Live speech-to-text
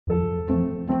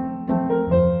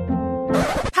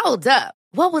Hold up.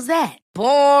 What was that?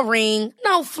 Boring.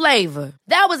 No flavor.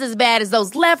 That was as bad as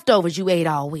those leftovers you ate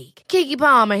all week. Keke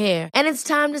Palmer here. And it's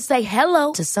time to say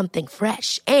hello to something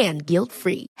fresh and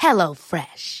guilt-free. Hello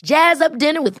Fresh. Jazz up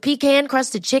dinner with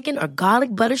pecan-crusted chicken or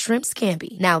garlic butter shrimp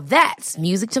scampi. Now that's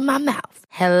music to my mouth.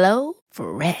 Hello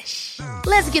Fresh.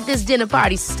 Let's get this dinner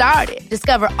party started.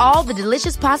 Discover all the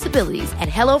delicious possibilities at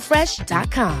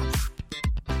hellofresh.com.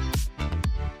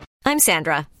 I'm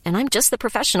Sandra, and I'm just the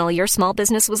professional your small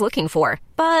business was looking for.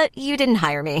 But you didn't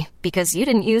hire me because you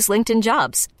didn't use LinkedIn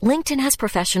Jobs. LinkedIn has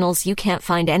professionals you can't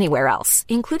find anywhere else,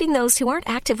 including those who aren't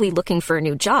actively looking for a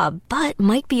new job, but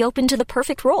might be open to the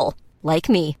perfect role, like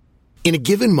me. In a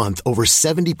given month, over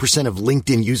 70% of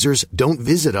LinkedIn users don't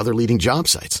visit other leading job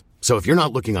sites. So if you're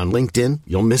not looking on LinkedIn,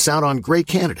 you'll miss out on great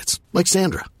candidates, like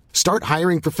Sandra. Start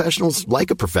hiring professionals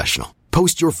like a professional.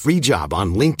 Post your free job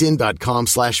on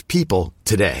linkedin.com/people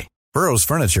today. Burrow's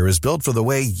furniture is built for the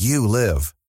way you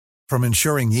live. From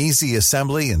ensuring easy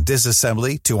assembly and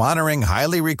disassembly to honoring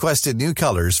highly requested new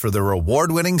colors for their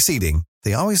award-winning seating,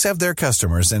 they always have their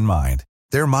customers in mind.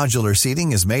 Their modular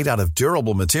seating is made out of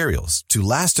durable materials to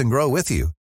last and grow with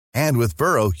you. And with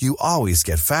Burrow, you always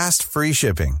get fast, free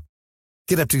shipping.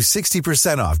 Get up to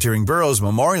 60% off during Burrow's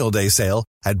Memorial Day sale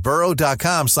at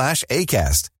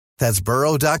burrow.com/ACAST. That's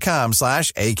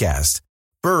burrow.com/ACAST.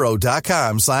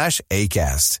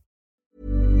 burrow.com/ACAST.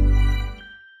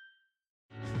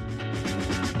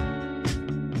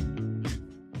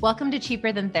 Welcome to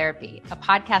Cheaper Than Therapy, a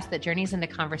podcast that journeys into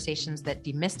conversations that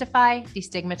demystify,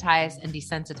 destigmatize, and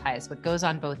desensitize what goes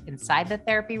on both inside the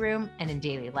therapy room and in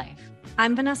daily life.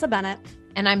 I'm Vanessa Bennett.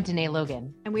 And I'm Danae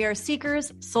Logan. And we are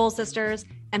seekers, soul sisters,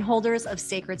 and holders of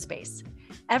sacred space.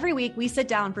 Every week, we sit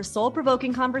down for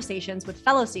soul-provoking conversations with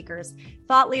fellow seekers,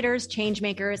 thought leaders, change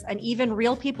makers, and even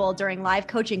real people during live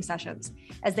coaching sessions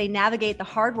as they navigate the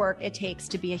hard work it takes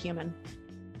to be a human.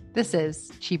 This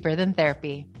is Cheaper Than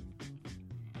Therapy.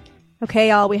 Okay,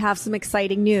 y'all, we have some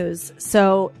exciting news.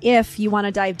 So if you want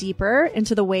to dive deeper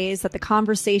into the ways that the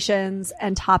conversations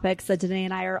and topics that Danae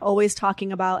and I are always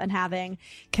talking about and having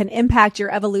can impact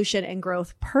your evolution and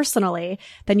growth personally,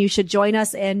 then you should join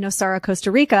us in Nosara,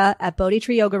 Costa Rica at Bodhi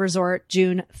Tree Yoga Resort,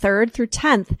 June 3rd through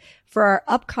 10th for our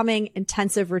upcoming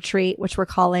intensive retreat, which we're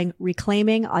calling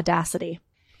Reclaiming Audacity.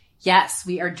 Yes,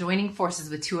 we are joining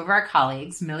forces with two of our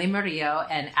colleagues, Millie Murillo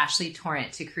and Ashley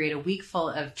Torrent, to create a week full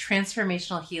of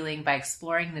transformational healing by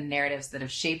exploring the narratives that have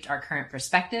shaped our current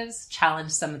perspectives, challenge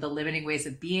some of the limiting ways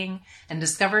of being, and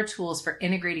discover tools for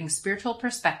integrating spiritual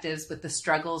perspectives with the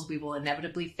struggles we will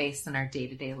inevitably face in our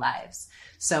day-to-day lives.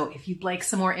 So if you'd like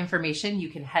some more information, you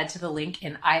can head to the link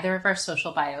in either of our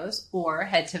social bios or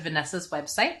head to Vanessa's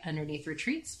website underneath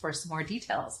retreats for some more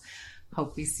details.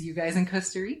 Hope we see you guys in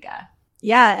Costa Rica.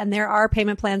 Yeah, and there are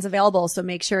payment plans available, so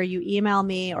make sure you email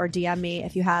me or DM me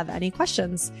if you have any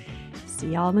questions. See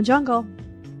y'all in the jungle.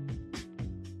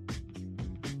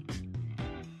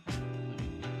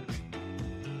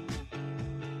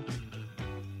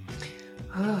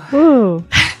 Ooh.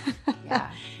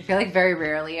 Yeah. I feel like very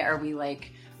rarely are we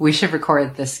like, we should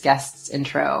record this guest's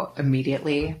intro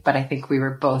immediately, but I think we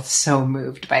were both so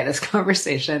moved by this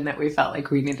conversation that we felt like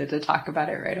we needed to talk about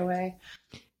it right away.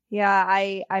 Yeah,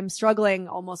 I'm struggling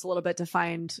almost a little bit to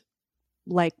find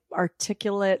like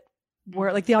articulate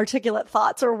word, like the articulate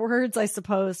thoughts or words, I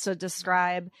suppose, to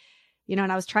describe, you know,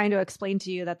 and I was trying to explain to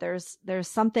you that there's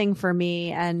something for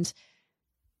me. And,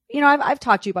 you know, I've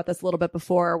talked to you about this a little bit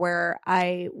before where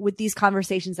with these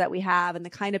conversations that we have and the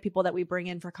kind of people that we bring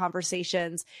in for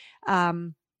conversations,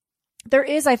 there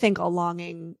is, I think, a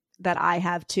longing that I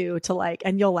have too, to like,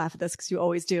 and you'll laugh at this because you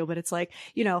always do, but it's like,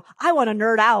 you know, I want to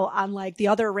nerd out on like the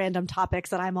other random topics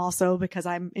that I'm also, because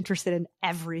I'm interested in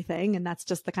everything. And that's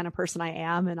just the kind of person I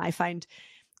am. And I find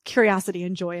curiosity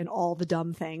and joy in all the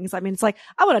dumb things. I mean, it's like,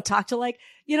 I want to talk to like,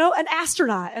 you know, an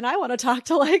astronaut, and I want to talk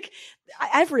to like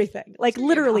everything, like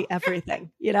literally everything,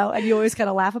 you know, and you always kind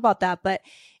of laugh about that, but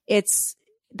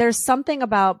there's something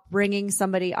about bringing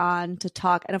somebody on to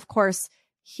talk. And of course,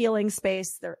 healing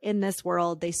space, they're in this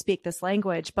world, they speak this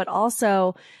language, but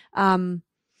also, I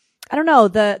don't know,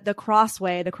 the cross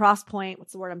point,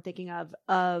 what's the word I'm thinking of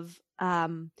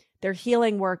their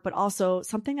healing work, but also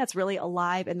something that's really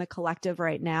alive in the collective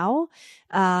right now.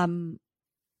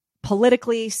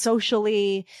 Politically,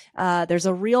 socially, there's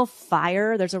a real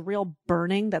fire, there's a real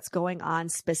burning that's going on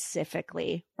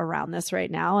specifically around this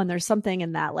right now. And there's something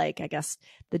in that, like, I guess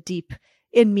the deep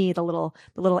in me, the little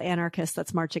anarchist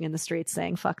that's marching in the streets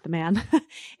saying, fuck the man,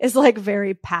 is like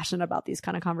very passionate about these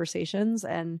kind of conversations.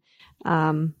 And,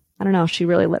 I don't know, she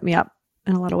really lit me up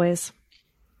in a lot of ways.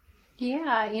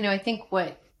 Yeah. You know, I think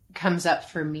what comes up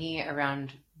for me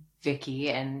around Vicky,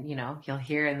 and, you'll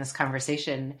hear in this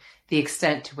conversation the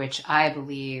extent to which I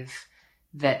believe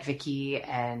that Vicky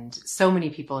and so many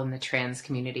people in the trans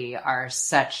community are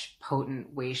such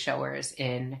potent way showers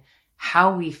in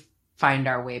how we find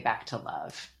our way back to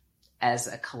love as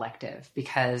a collective.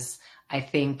 Because I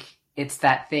think it's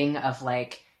that thing of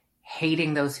like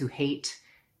hating those who hate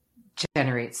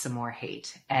generates some more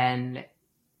hate. And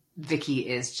Vicky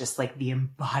is just like the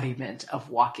embodiment of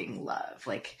walking love.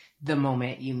 Like the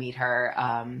moment you meet her,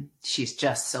 she's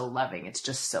just so loving. It's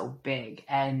just so big.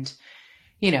 And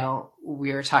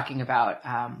we were talking about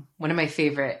one of my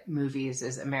favorite movies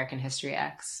is American History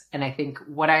X. And I think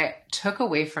what I took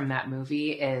away from that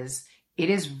movie is it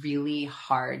is really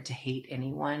hard to hate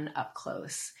anyone up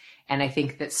close. And I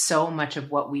think that so much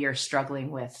of what we are struggling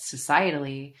with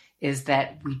societally is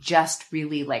that we just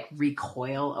really like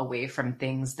recoil away from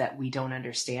things that we don't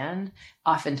understand,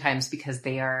 oftentimes because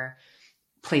they are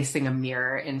placing a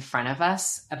mirror in front of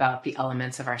us about the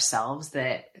elements of ourselves,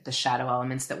 that the shadow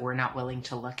elements that we're not willing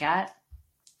to look at.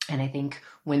 And I think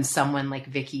when someone like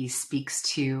Vicky speaks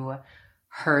to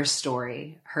her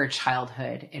story, her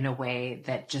childhood in a way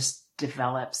that just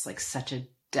develops like such a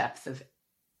depth of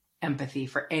empathy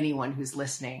for anyone who's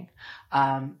listening,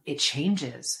 it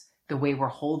changes the way we're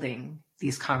holding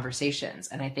these conversations.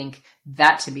 And I think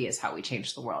that to me is how we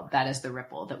change the world. That is the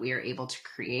ripple that we are able to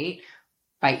create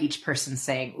by each person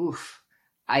saying, oof,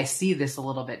 I see this a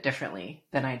little bit differently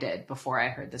than I did before I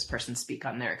heard this person speak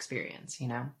on their experience,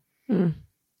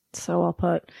 So well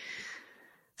put.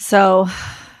 So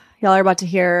y'all are about to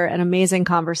hear an amazing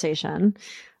conversation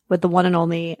with the one and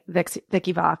only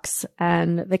Vicky Vox.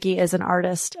 And Vicky is an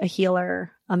artist, a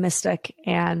healer, a mystic,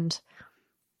 and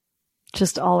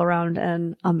just all around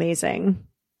an amazing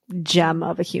gem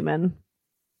of a human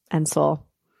and soul.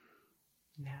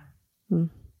 Yeah.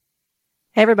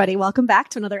 Hey, everybody. Welcome back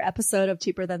to another episode of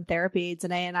Cheaper Than Therapy.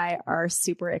 Danae and I are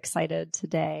super excited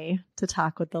today to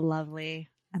talk with the lovely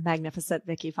and magnificent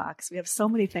Vicky Vox. We have so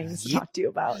many things to talk to you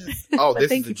about. Oh, this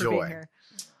thank is you a for joy. being here.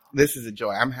 This is a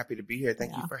joy. I'm happy to be here.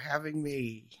 Thank you for having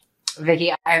me.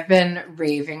 Vicky, I've been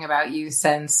raving about you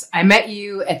since I met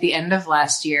you at the end of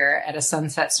last year at a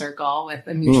sunset circle with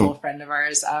a mutual friend of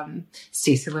ours,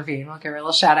 Stacey Levine. We'll give her a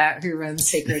little shout out, who runs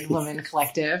Sacred Woman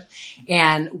Collective.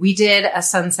 And we did a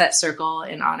sunset circle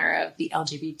in honor of the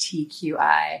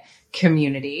LGBTQI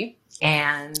community.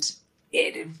 And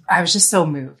I was just so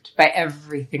moved by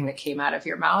everything that came out of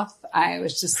your mouth. I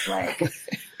was just like,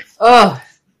 oh,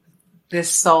 this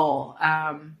soul,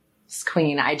 this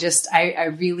queen. I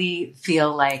really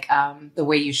feel like the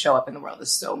way you show up in the world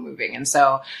is so moving. And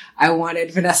so I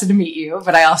wanted Vanessa to meet you,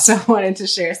 but I also wanted to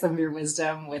share some of your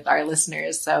wisdom with our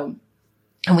listeners. So,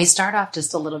 and we start off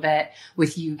just a little bit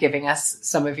with you giving us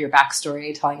some of your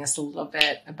backstory, telling us a little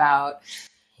bit about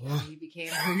how you became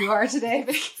who you are today,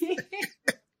 Vicky.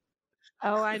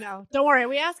 Oh, I know. Don't worry.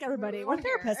 We ask everybody. We're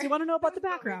therapists. You want to know about the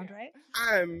background, right?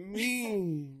 I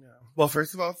mean, well,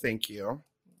 first of all, thank you.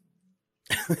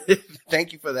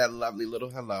 Thank you for that lovely little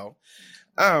hello.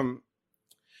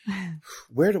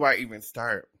 Where do I even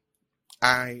start?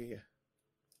 I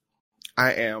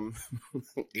am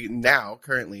now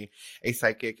currently a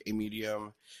psychic, a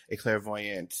medium, a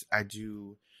clairvoyant. I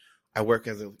work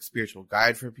as a spiritual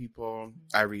guide for people.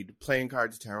 I read playing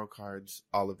cards, tarot cards,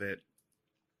 all of it.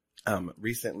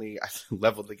 Recently I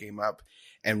leveled the game up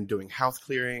and doing house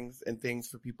clearings and things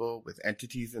for people with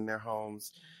entities in their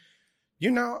homes.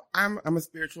 I'm a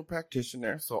spiritual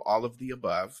practitioner, so all of the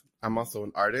above. I'm also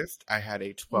an artist. I had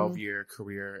a 12-year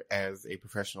career as a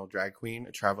professional drag queen,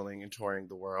 traveling and touring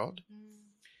the world.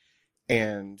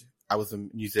 And I was a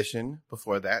musician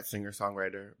before that,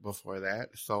 singer-songwriter before that.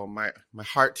 So my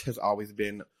heart has always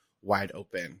been wide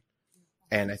open.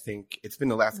 And I think it's been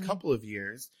the last couple of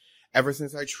years, ever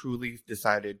since I truly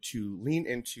decided to lean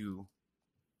into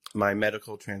my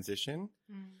medical transition,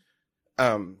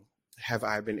 have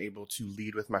I been able to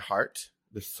lead with my heart,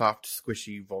 the soft,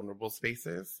 squishy, vulnerable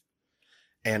spaces.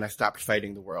 And I stopped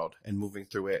fighting the world and moving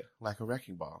through it like a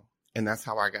wrecking ball. And that's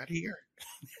how I got here.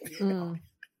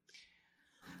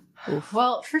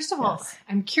 Well, first of all,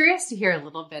 I'm curious to hear a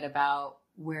little bit about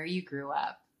where you grew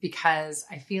up, because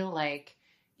I feel like,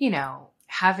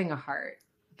 having a heart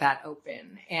that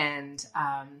open and,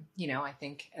 I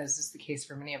think, as is the case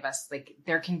for many of us, like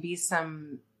there can be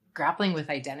some grappling with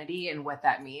identity and what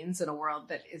that means in a world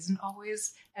that isn't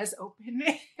always as open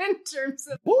in terms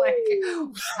of like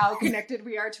how connected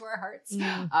we are to our hearts.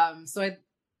 So I'm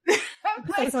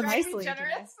like so nicely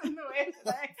generous in the way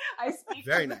that I speak.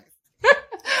 Very nice.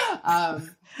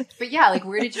 But yeah, like,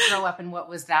 where did you grow up and what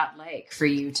was that like for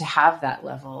you to have that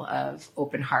level of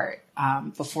open heart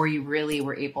before you really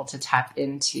were able to tap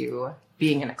into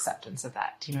being an acceptance of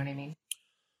that? Do you know what I mean?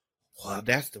 Well,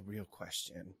 that's the real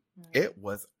question. It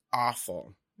was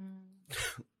awful.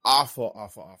 Awful.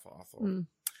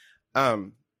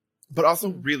 But also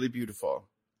really beautiful.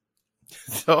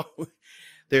 So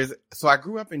I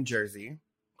grew up in Jersey.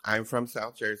 I'm from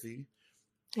South Jersey.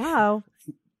 Wow.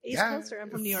 East Coaster. I'm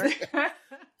from New York.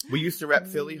 We used to rep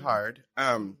Philly hard.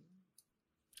 But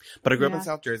I grew up in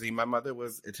South Jersey. My mother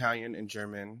was Italian and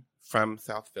German from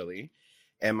South Philly.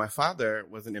 And my father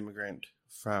was an immigrant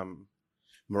from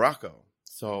Morocco.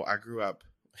 So I grew up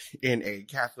in a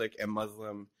Catholic and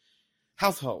Muslim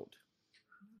household.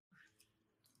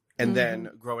 And then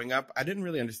growing up, I didn't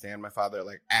really understand my father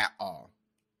like at all.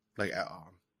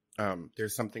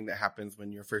 There's something that happens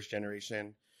when you're first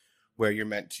generation where you're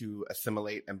meant to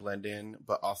assimilate and blend in,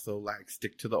 but also like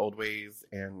stick to the old ways.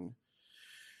 And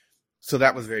so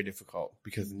that was very difficult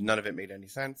because none of it made any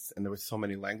sense. And there were so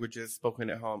many languages spoken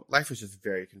at home. Life was just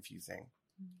very confusing.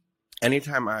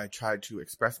 Anytime I tried to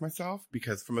express myself,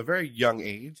 because from a very young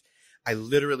age, I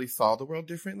literally saw the world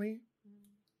differently.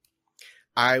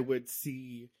 I would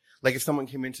see, like if someone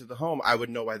came into the home, I would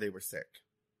know why they were sick.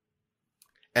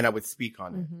 And I would speak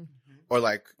on it. Or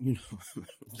like,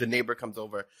 the neighbor comes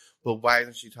over, well, why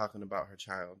isn't she talking about her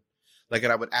child? Like,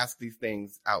 and I would ask these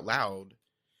things out loud.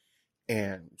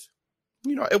 And,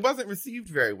 it wasn't received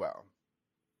very well.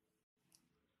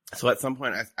 So at some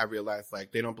point I realized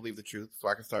like they don't believe the truth, so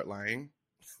I can start lying.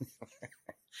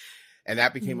 And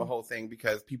that became a whole thing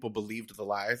because people believed the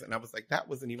lies. And I was like, that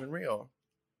wasn't even real.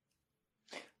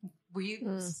 Will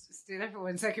you stay there for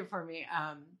 1 second for me?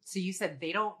 So you said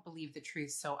they don't believe the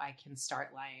truth, so I can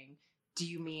start lying. Do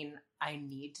you mean I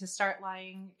need to start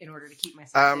lying in order to keep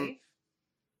myself safe?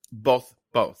 Both.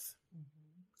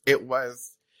 It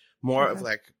was more of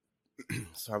like,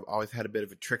 so I've always had a bit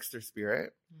of a trickster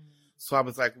spirit. So I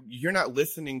was like, you're not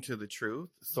listening to the truth.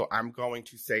 So I'm going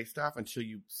to say stuff until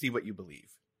you see what you believe.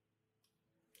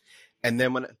 And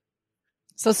then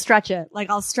So stretch it. Like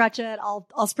I'll stretch it.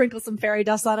 I'll sprinkle some fairy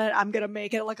dust on it. I'm going to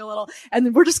make it look a little, and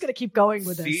then we're just going to keep going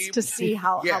with this to see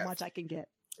how much I can get.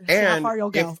 And how far you'll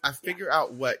go. If I figure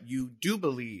out what you do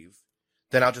believe,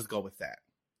 then I'll just go with that.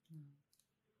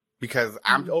 Because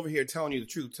I'm over here telling you the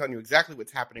truth, telling you exactly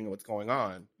what's happening and what's going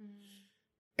on.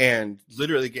 And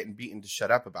literally getting beaten to shut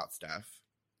up about stuff.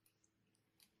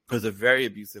 It was a very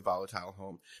abusive, volatile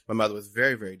home. My mother was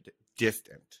very, very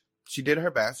distant. She did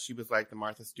her best. She was like the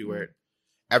Martha Stewart.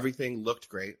 Everything looked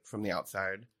great from the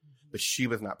outside, but she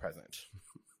was not present,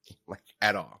 like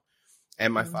at all.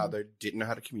 And my father didn't know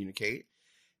how to communicate,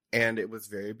 and it was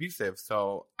very abusive.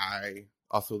 So I,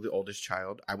 also the oldest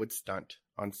child, I would stunt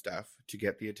on stuff to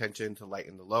get the attention, to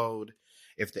lighten the load.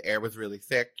 If the air was really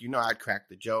thick, I'd crack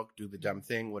the joke, do the dumb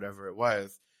thing, whatever it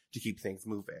was, to keep things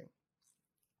moving.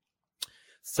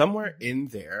 Somewhere in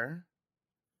there,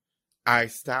 I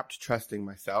stopped trusting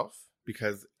myself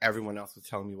because everyone else was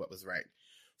telling me what was right.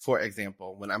 For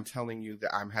example, when I'm telling you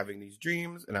that I'm having these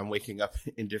dreams and I'm waking up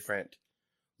in different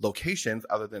locations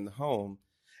other than the home,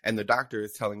 and the doctor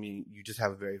is telling me you just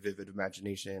have a very vivid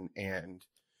imagination and,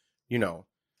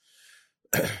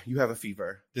 you have a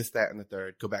fever, this, that, and the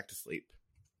third, go back to sleep.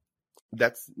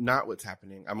 That's not what's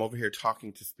happening. I'm over here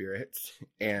talking to spirits,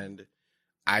 and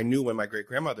I knew when my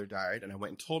great-grandmother died, and I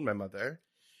went and told my mother.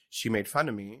 She made fun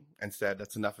of me and said,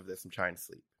 that's enough of this, I'm trying to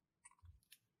sleep.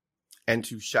 And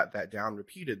to shut that down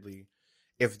repeatedly,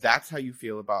 if that's how you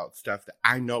feel about stuff that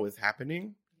I know is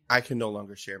happening, I can no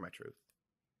longer share my truth.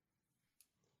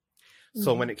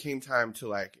 So when it came time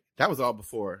to that was all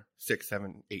before 6,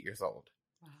 7, 8 years old.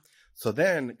 Wow. So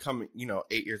then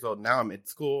 8 years old, now I'm at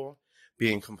school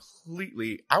being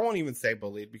completely, I won't even say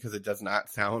bullied because it does not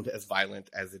sound as violent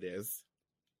as it is.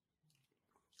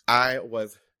 I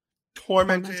was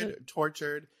tormented,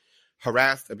 tortured,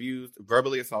 harassed, abused,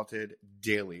 verbally assaulted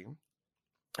daily.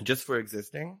 Just for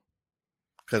existing,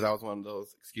 because I was one of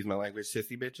those, excuse my language,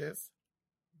 sissy bitches.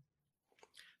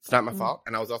 It's not my fault.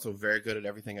 And I was also very good at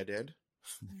everything I did.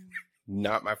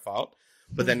 Not my fault.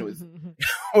 But then it was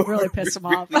really pissed them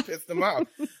off. Really pissed them off.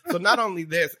 So not only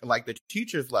this, the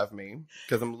teachers love me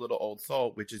because I'm a little old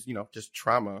soul, which is, just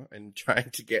trauma and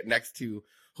trying to get next to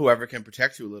whoever can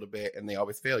protect you a little bit, and they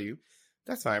always fail you.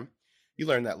 That's fine. You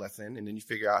learn that lesson, and then you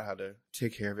figure out how to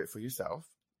take care of it for yourself.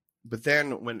 But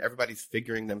then when everybody's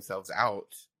figuring themselves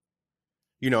out,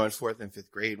 in 4th and 5th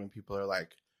grade, when people are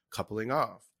coupling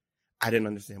off, I didn't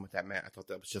understand what that meant. I thought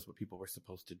that was just what people were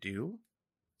supposed to do.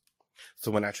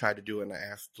 So when I tried to do it and I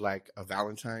asked a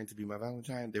Valentine to be my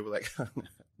Valentine, they were like,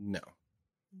 no.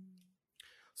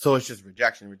 So it's just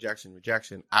rejection, rejection,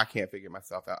 rejection. I can't figure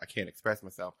myself out. I can't express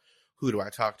myself. Who do I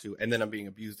talk to? And then I'm being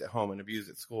abused at home and abused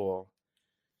at school.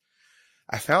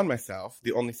 I found myself,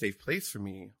 the only safe place for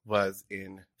me was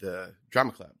in the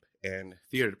drama club and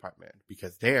theater department,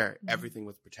 because there everything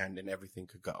was pretend and everything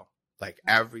could go. Like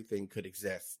everything could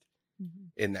exist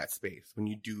in that space. When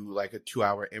you do like a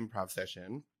 2-hour improv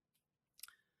session,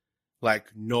 like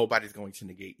nobody's going to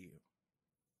negate you.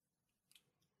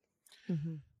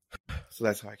 So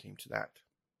that's how I came to that.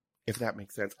 If that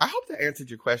makes sense. I hope that answered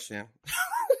your question.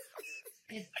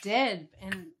 It did.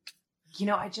 And, you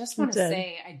know, I just want to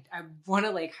say, I want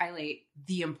to like highlight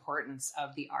the importance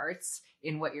of the arts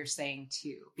in what you're saying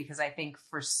too, because I think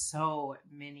for so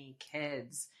many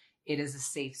kids, it is a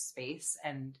safe space.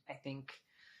 And I think,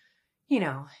 you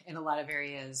know, in a lot of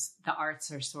areas, the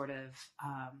arts are sort of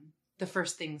the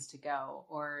first things to go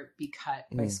or be cut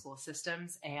by school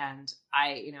systems. And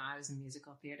I was in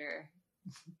musical theater.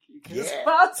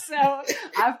 Well, so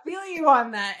I feel you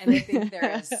on that. And I think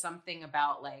there is something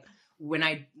about like when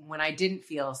I didn't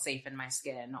feel safe in my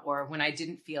skin, or when I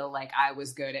didn't feel like I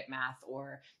was good at math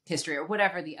or history or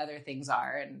whatever the other things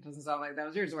are. And it doesn't sound like that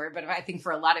was yours word, but I think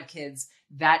for a lot of kids,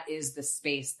 that is the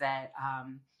space that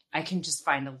I can just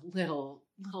find a little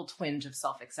twinge of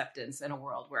self-acceptance in a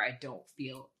world where I don't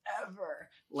feel ever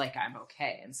like I'm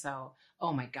okay. And so,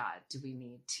 oh my God, do we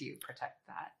need to protect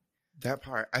that? That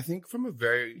part, I think from a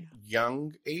very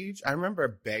young age, I remember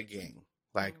begging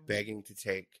to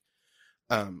take,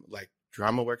 like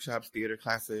drama workshops, theater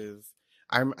classes.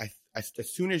 I as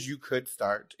soon as you could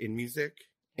start in music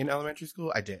in elementary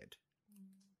school, I did.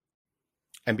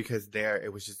 And because there,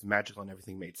 it was just magical and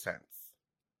everything made sense.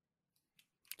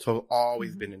 So I've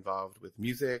always been involved with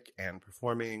music and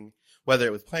performing, whether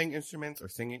it was playing instruments or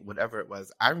singing, whatever it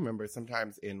was. I remember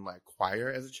sometimes in like choir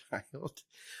as a child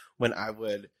when I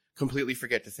would completely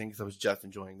forget to sing because I was just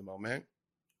enjoying the moment,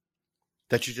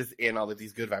 that you're just in all of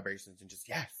these good vibrations and just,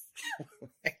 yes,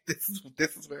 this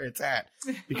is where it's at.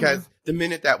 Because the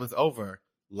minute that was over,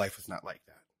 life was not like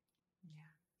that.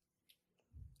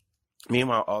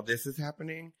 Meanwhile, all this is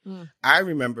happening. I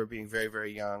remember being very,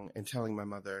 very young and telling my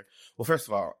mother, well, first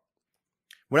of all,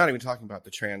 we're not even talking about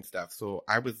the trans stuff. So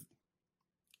I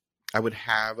would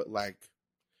have like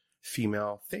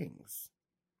female things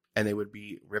and they would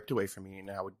be ripped away from me,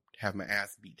 and I would have my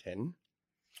ass beaten,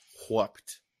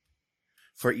 whooped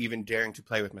for even daring to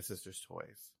play with my sister's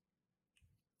toys.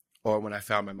 Or when I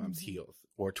found my mom's heels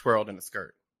or twirled in a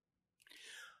skirt.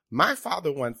 My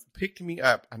father once picked me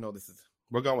up. I know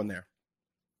we're going there.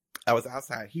 I was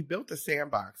outside. He built a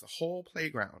sandbox, a whole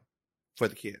playground for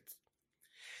the kids.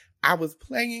 I was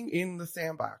playing in the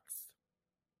sandbox.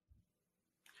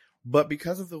 But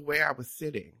because of the way I was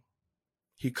sitting,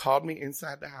 he called me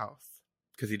inside the house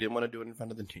because he didn't want to do it in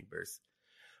front of the neighbors.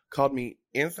 Called me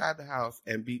inside the house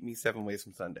and beat me 7 ways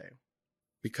from Sunday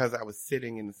because I was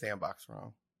sitting in the sandbox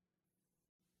wrong.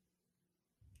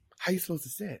 How are you supposed to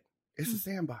sit? It's a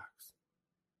sandbox.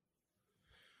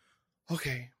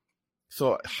 Okay.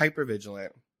 So hyper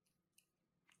vigilant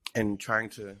and trying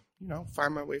to,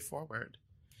 find my way forward.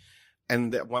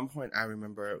 And at one point I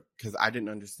remember, because I didn't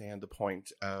understand the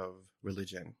point of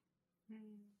religion.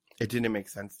 It didn't make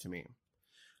sense to me.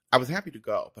 I was happy to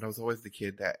go, but I was always the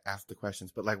kid that asked the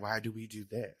questions, but like, why do we do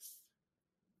this?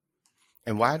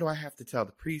 And why do I have to tell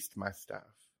the priest my stuff?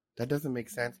 That doesn't make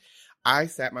sense. I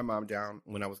sat my mom down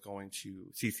when I was going to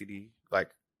CCD, like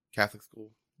Catholic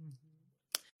school.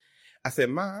 I said,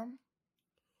 Mom,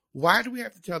 why do we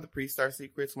have to tell the priest our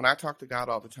secrets when I talk to God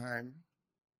all the time?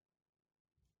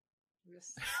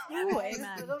 Ooh,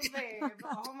 amen. Little babe.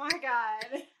 Oh my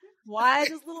God. Why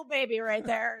this little baby right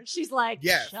there? She's like,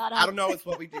 yes, shut up. I don't know. It's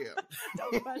what we do.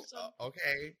 Don't question.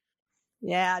 Okay.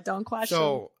 Yeah, don't question.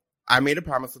 So I made a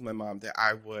promise with my mom that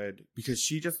I would, because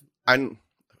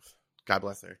God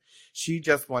bless her, she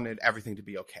just wanted everything to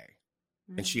be okay.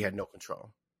 And she had no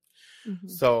control.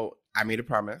 So I made a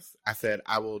promise. I said,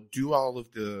 I will do all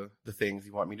of the things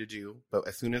you want me to do. But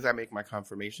as soon as I make my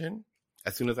confirmation,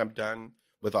 as soon as I'm done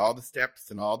with all the steps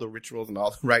and all the rituals and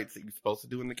all the rites that you're supposed to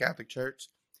do in the Catholic Church,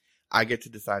 I get to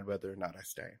decide whether or not I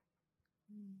stay.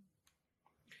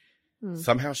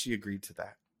 Somehow she agreed to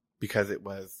that because it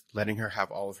was letting her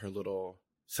have all of her little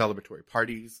celebratory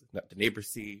parties, let the neighbors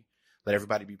see, let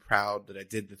everybody be proud that I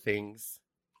did the things.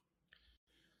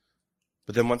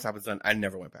 But then once I was done, I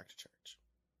never went back to church.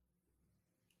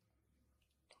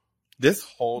 This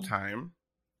whole time,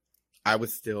 I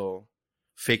was still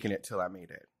faking it till I made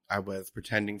it. I was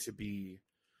pretending to be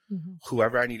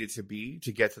whoever I needed to be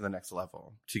to get to the next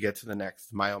level, to get to the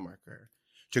next mile marker,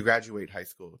 to graduate high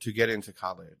school, to get into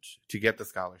college, to get the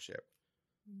scholarship.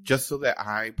 just so that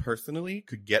I personally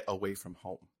could get away from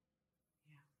home.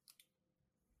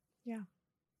 Yeah.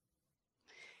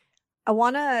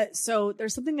 So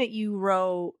there's something that you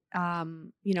wrote,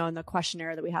 in the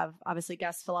questionnaire that we have obviously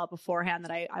guests fill out beforehand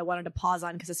that I wanted to pause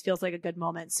on because this feels like a good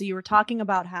moment. So you were talking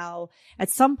about how at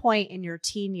some point in your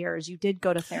teen years, you did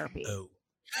go to therapy. Oh.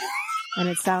 And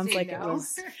it sounds like no. it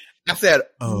was I said,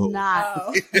 oh.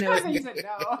 not. And it was, You said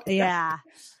no. yeah.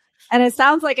 And it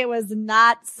sounds like it was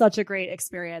not such a great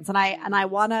experience. And I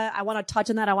want to touch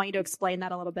on that. I want you to explain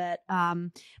that a little bit.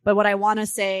 But what I want to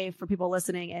say for people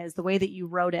listening is the way that you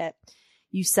wrote it,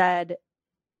 you said,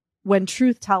 when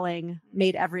truth telling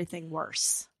made everything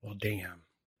worse. Well, damn.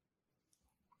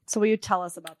 So will you tell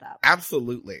us about that?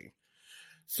 Absolutely.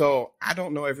 So I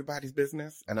don't know everybody's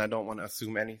business and I don't want to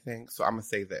assume anything. So I'm going to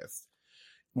say this.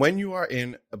 When you are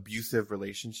in abusive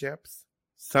relationships,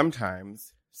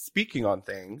 sometimes speaking on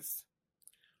things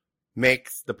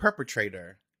makes the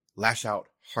perpetrator lash out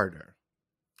harder.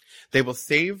 They will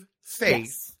save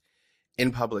face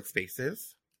in public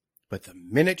spaces, but the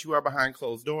minute you are behind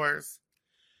closed doors,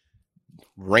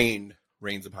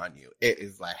 rains upon you. It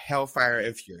is like hellfire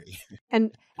and fury.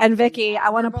 And Vicky, I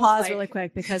want to pause really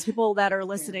quick because people that are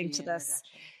listening to this,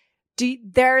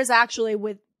 there is actually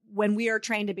when we are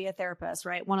trained to be a therapist,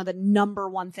 right? One of the number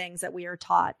one things that we are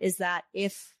taught is that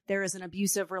if there is an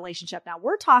abusive relationship, now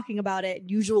we're talking about it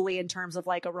usually in terms of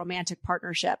like a romantic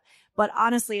partnership, but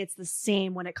honestly, it's the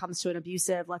same when it comes to an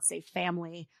abusive, let's say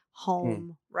family,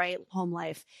 home, right? Home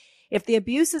life. If the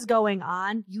abuse is going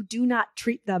on, you do not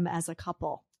treat them as a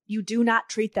couple. You do not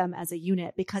treat them as a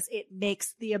unit because it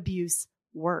makes the abuse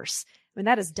worse. I mean,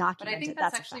 that is documented. But I think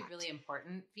that's actually really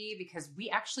important, V, because we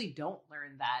actually don't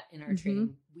learn that in our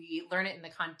training. We learn it in the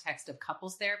context of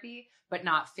couples therapy, but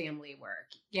not family work.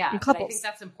 Yeah. But I think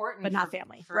that's important. But not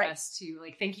family. For us to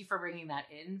thank you for bringing that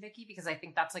in, Vicky, because I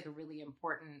think that's like a really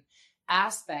important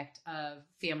aspect of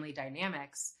family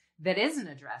dynamics that isn't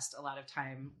addressed a lot of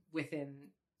time within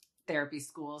therapy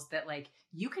schools, that like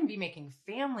you can be making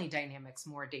family dynamics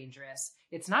more dangerous.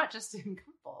 It's not just in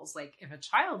couples. Like if a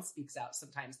child speaks out,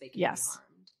 sometimes they can be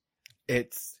harmed.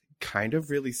 It's kind of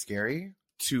really scary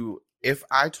if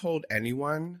I told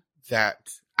anyone that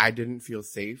I didn't feel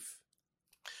safe.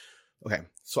 Okay.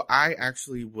 So I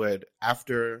actually would,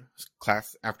 after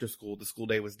school, the school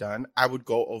day was done, I would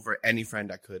go over any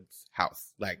friend I could's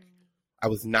house. Like I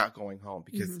was not going home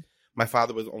because my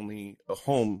father was only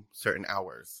home certain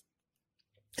hours.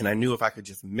 And I knew if I could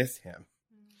just miss him,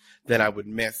 then I would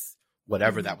miss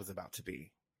whatever that was about to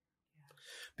be.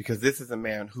 Because this is a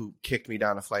man who kicked me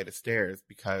down a flight of stairs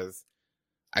because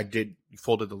I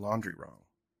folded the laundry wrong.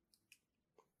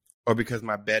 Or because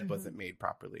my bed wasn't made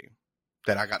properly.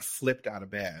 That I got flipped out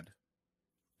of bed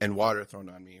and water thrown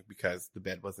on me because the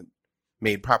bed wasn't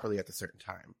made properly at a certain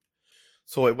time.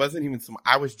 So it wasn't even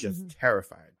I was just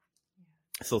terrified.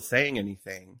 So saying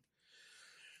anything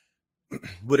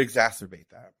would exacerbate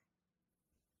that.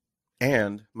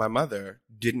 And my mother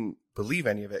didn't believe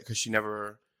any of it because she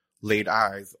never laid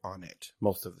eyes on it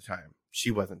most of the time.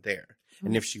 She wasn't there.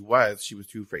 And if she was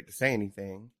too afraid to say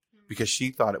anything because she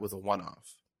thought it was a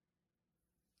one-off.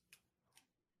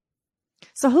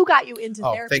 So who got you into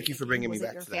therapy? Thank you for bringing me back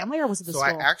to that. Was it your family or was it the school? So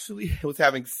I actually was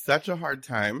having such a hard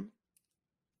time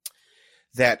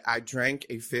that I drank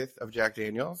a fifth of Jack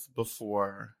Daniels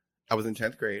before I was in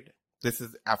 10th grade. This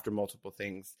is after multiple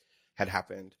things had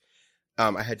happened.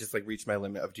 I had just like reached my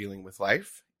limit of dealing with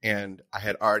life, and I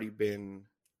had already been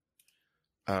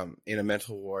in a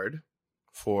mental ward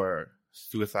for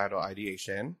suicidal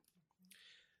ideation.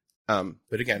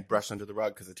 But again, brushed under the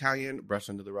rug because Italian,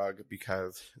 brushed under the rug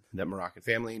because that Moroccan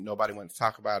family, nobody wanted to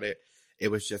talk about it. It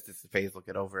was just this phase, we'll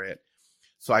get over it.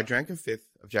 So I drank a fifth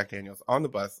of Jack Daniels on the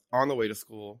bus on the way to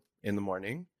school in the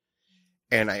morning.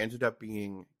 And I ended up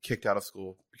being kicked out of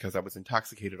school because I was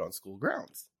intoxicated on school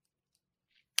grounds.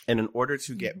 And in order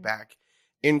to get back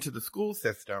into the school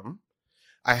system,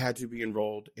 I had to be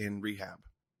enrolled in rehab.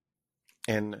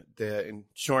 And the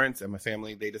insurance and my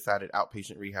family, they decided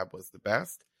outpatient rehab was the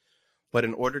best. But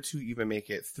in order to even make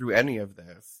it through any of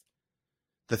this,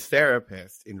 the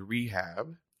therapist in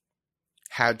rehab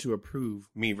had to approve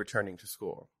me returning to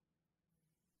school.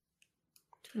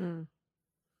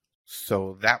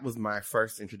 So that was my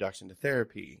first introduction to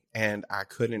therapy. And I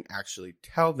couldn't actually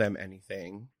tell them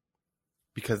anything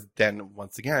because then,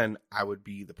 once again, I would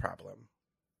be the problem.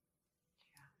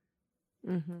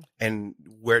 And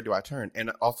where do I turn?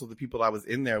 And also the people I was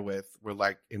in there with were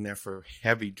like in there for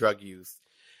heavy drug use.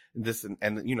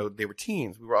 And you know, they were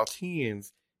teens. We were all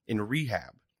teens in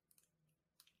rehab.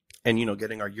 And, you know,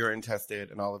 getting our urine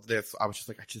tested and all of this. So I was just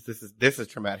like, this is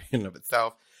traumatic in and of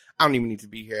itself. I don't even need to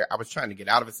be here. I was trying to get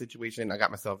out of a situation. I got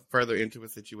myself further into a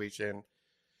situation.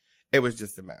 It was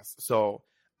just a mess. So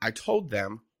I told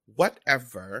them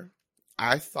whatever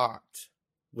I thought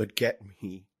would get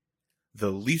me the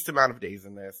least amount of days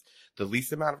in this, the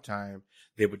least amount of time.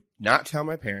 They would not tell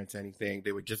my parents anything.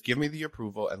 They would just give me the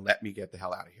approval and let me get the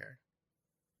hell out of here.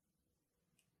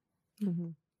 Mm-hmm.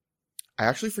 I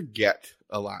actually forget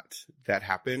a lot that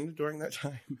happened during that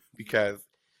time because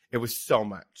it was so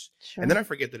much. Sure. And then I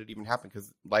forget that it even happened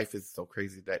because life is so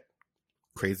crazy that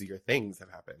crazier things have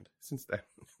happened since then.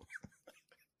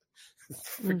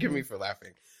 Forgive me for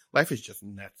laughing. Life is just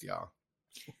nuts, y'all.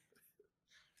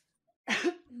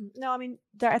 No, I mean,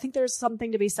 I think there's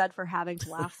something to be said for having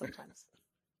to laugh sometimes.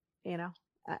 You know,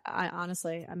 I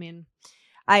honestly, I mean,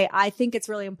 I think it's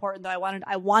really important that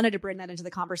I wanted to bring that into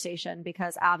the conversation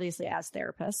because obviously as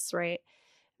therapists, right?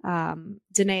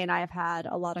 Danae and I have had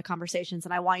a lot of conversations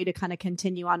and I want you to kind of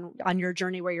continue on your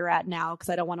journey where you're at now. Cause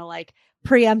I don't want to like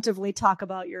preemptively talk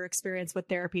about your experience with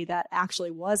therapy that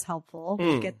actually was helpful.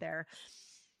 We'll get there.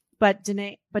 But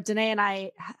Danae and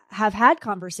I have had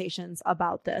conversations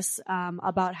about this,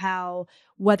 about how,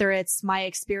 whether it's my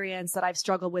experience that I've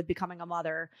struggled with becoming a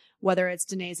mother, whether it's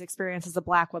Danae's experience as a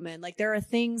Black woman, like there are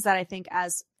things that I think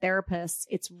as therapists,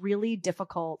 it's really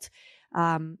difficult,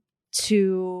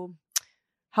 to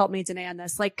help me, Danae, on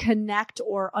this, like connect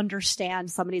or understand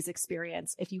somebody's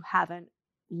experience if you haven't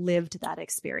lived that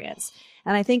experience.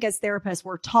 And I think as therapists,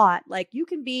 we're taught like you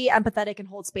can be empathetic and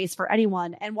hold space for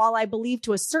anyone. And while I believe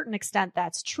to a certain extent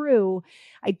that's true,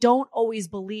 I don't always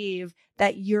believe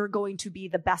that you're going to be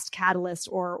the best catalyst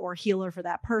or healer for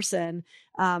that person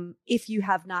if you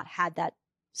have not had that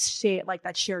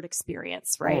that shared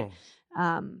experience, right?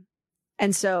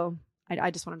 And so I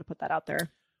just wanted to put that out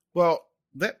there. Well,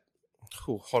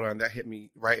 hold on, that hit me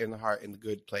right in the heart in the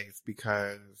good place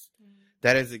because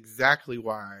that is exactly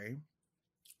why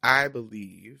I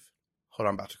believe, hold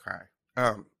on, I'm about to cry.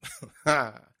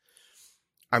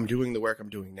 I'm doing the work I'm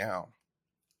doing now.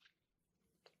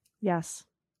 Yes.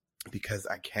 Because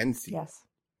I can see. Yes.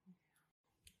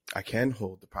 I can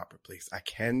hold the proper place. I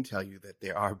can tell you that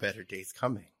there are better days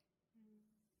coming.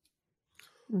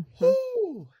 Mm-hmm.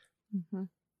 Mm-hmm.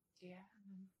 Yeah.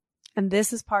 And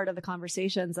this is part of the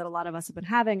conversations that a lot of us have been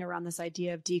having around this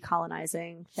idea of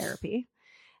decolonizing therapy.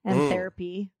 And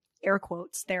therapy, air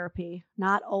quotes, therapy,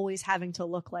 not always having to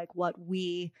look like what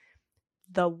we,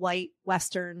 the white,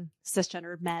 Western,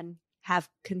 cisgendered men have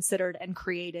considered and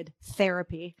created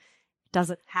therapy.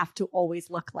 Doesn't have to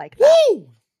always look like that.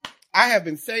 Woo! I have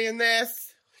been saying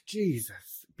this,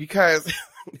 Jesus, because,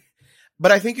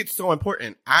 but I think it's so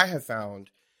important. I have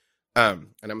found, and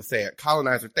I'm going to say it,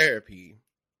 colonizer therapy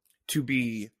to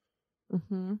be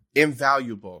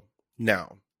invaluable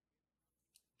now.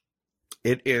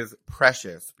 It is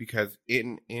precious because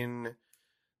in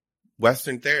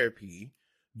Western therapy,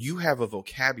 you have a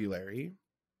vocabulary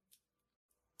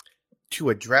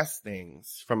to address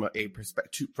things from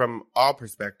from all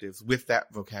perspectives with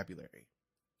that vocabulary.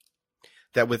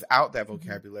 That without that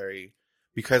vocabulary,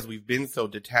 because we've been so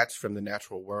detached from the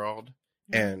natural world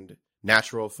and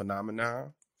natural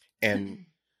phenomena and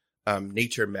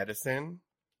nature medicine,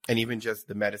 and even just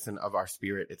the medicine of our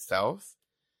spirit itself,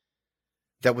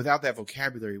 that without that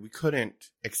vocabulary, we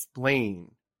couldn't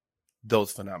explain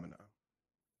those phenomena.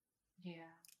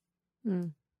 Yeah.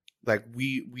 Like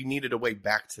we needed a way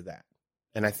back to that.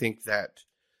 And I think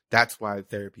that's why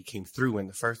therapy came through in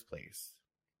the first place.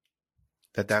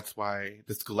 That's why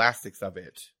the scholastics of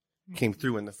it came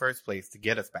through in the first place to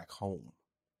get us back home.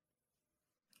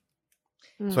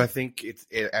 So I think it's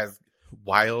as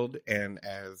wild and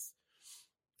as,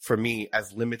 for me,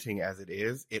 as limiting as it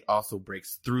is, it also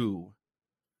breaks through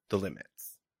the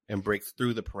limits and breaks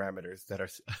through the parameters that are,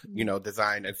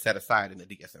 designed and set aside in the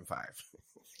DSM-5.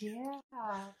 Yeah.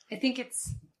 I think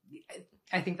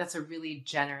that's a really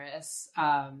generous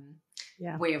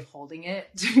way of holding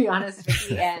it, to be honest,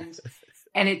 Vicky. And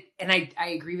I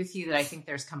agree with you that I think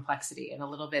there's complexity, and a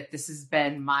little bit, this has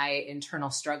been my internal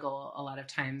struggle a lot of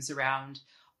times around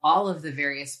all of the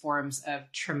various forms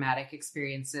of traumatic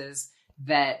experiences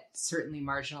that certainly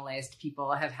marginalized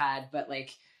people have had, but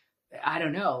like, I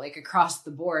don't know, like across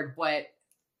the board, what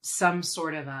some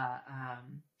sort of a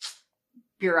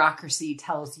bureaucracy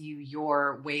tells you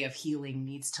your way of healing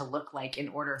needs to look like in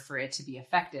order for it to be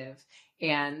effective.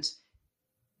 And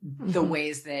the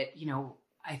ways that,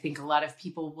 I think a lot of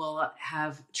people will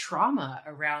have trauma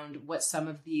around what some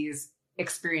of these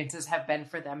experiences have been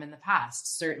for them in the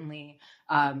past. Certainly,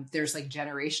 there's like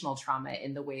generational trauma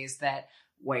in the ways that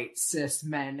white cis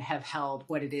men have held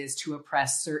what it is to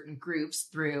oppress certain groups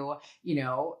through,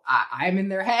 I'm in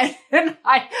their head and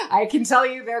I can tell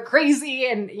you they're crazy.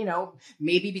 And,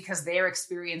 maybe because they're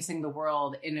experiencing the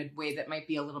world in a way that might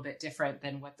be a little bit different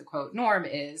than what the quote norm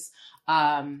is.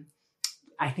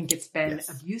 I think it's been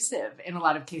abusive in a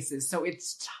lot of cases. So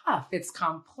it's tough. It's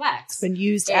complex. It's been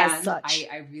used as such.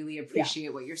 I really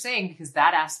appreciate what you're saying, because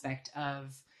that aspect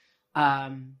of,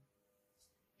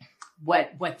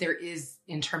 what there is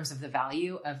in terms of the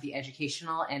value of the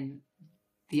educational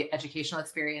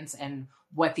experience and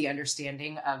what the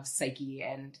understanding of psyche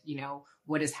and,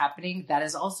 what is happening, that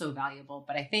is also valuable.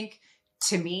 But I think,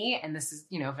 to me, and this is,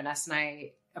 Vanessa and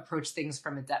I approach things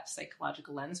from a depth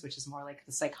psychological lens, which is more like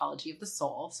the psychology of the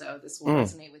soul. So this will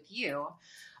resonate with you.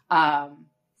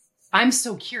 I'm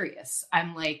so curious.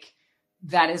 I'm like,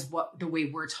 that is the way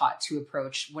we're taught to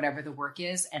approach whatever the work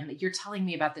is. And you're telling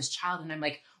me about this child and I'm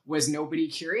like, was nobody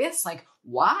curious? Like,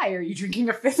 why are you drinking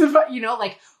a fifth of,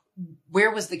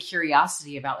 where was the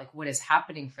curiosity about like what is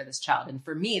happening for this child? And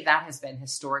for me, that has been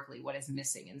historically what is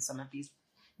missing in some of these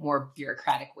more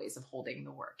bureaucratic ways of holding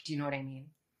the work. Do you know what I mean?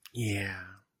 Yeah.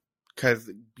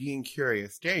 Because staying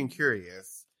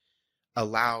curious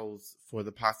allows for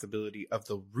the possibility of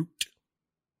the root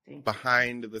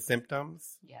behind the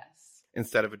symptoms. Yes.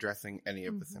 Instead of addressing any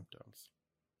of the symptoms,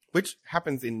 which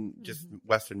happens in just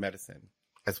Western medicine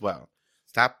as well.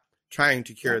 Stop trying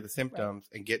to cure the symptoms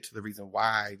and get to the reason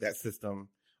why that system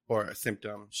or a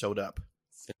symptom showed up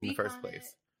in the first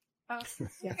place. Oh,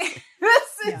 yeah.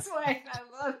 This is why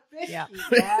I love Vicky. Yeah.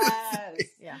 Yes.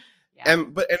 Yeah.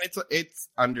 And it's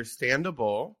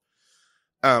understandable.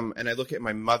 And I look at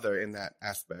my mother in that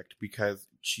aspect because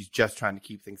she's just trying to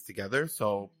keep things together.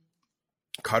 So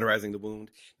cauterizing the wound,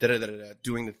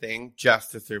 doing the thing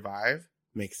just to survive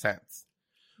makes sense.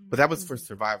 But that was for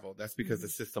survival. That's because the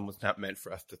system was not meant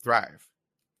for us to thrive.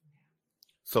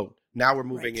 So now we're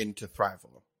moving into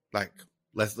thrival. Like,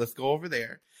 let's go over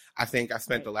there. I think I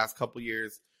spent the last couple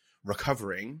years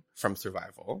recovering from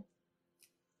survival.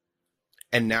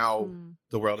 And now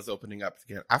the world is opening up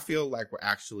again. I feel like we're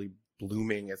actually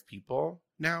blooming as people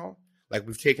now. Like,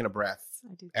 we've taken a breath.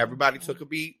 Everybody took a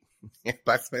beat.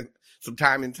 I spent some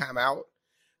time in time out,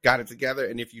 got it together.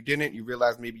 And if you didn't, you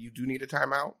realize maybe you do need a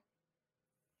timeout.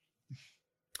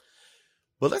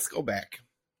 But let's go back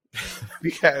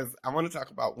because I want to talk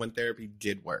about when therapy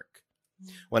did work,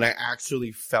 when I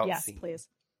actually felt seen. Yes, please.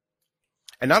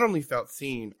 And not only felt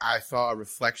seen, I saw a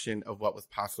reflection of what was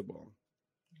possible.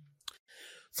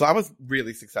 So I was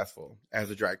really successful as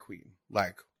a drag queen,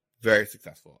 like very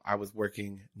successful. I was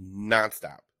working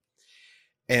nonstop.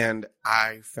 And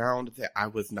I found that I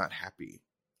was not happy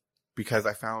because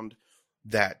I found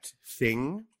that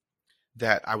thing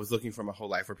that I was looking for my whole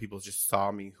life where people just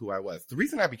saw me who I was. The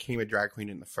reason I became a drag queen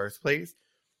in the first place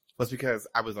was because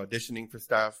I was auditioning for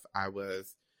stuff. I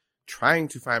was trying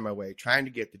to find my way, trying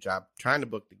to get the job, trying to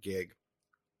book the gig.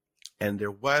 And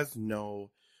there was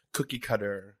no cookie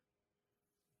cutter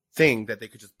thing that they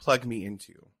could just plug me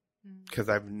into because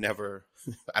I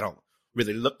don't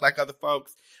really look like other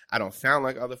folks. I don't sound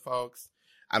like other folks.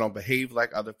 I don't behave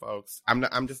like other folks.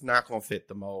 I'm just not going to fit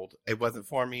the mold. It wasn't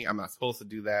for me. I'm not supposed to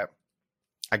do that.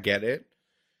 I get it.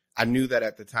 I knew that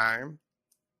at the time.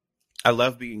 I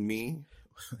love being me.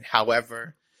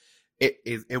 However,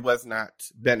 it was not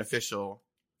beneficial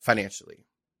financially.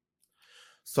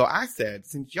 So I said,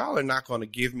 since y'all are not going to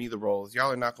give me the roles,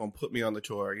 y'all are not going to put me on the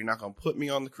tour, you're not going to put me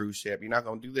on the cruise ship, you're not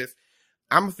going to do this,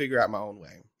 I'm going to figure out my own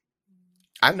way.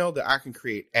 I know that I can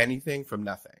create anything from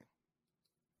nothing.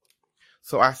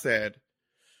 So I said,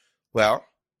 well,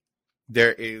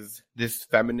 there is this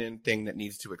feminine thing that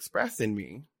needs to express in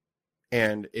me.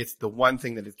 And it's the one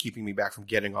thing that is keeping me back from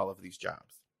getting all of these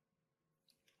jobs.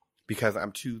 Because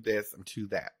I'm too this, I'm too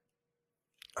that.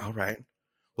 All right.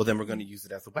 Well, then we're going to use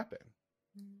it as a weapon.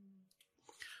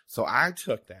 So I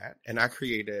took that and I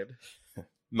created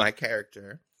my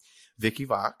character, Vicky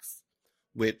Vox,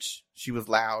 which she was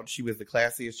loud. She was the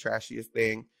classiest, trashiest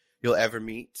thing you'll ever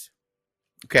meet.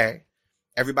 Okay.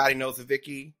 Everybody knows a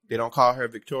Vicky. They don't call her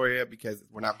Victoria because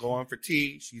we're not going for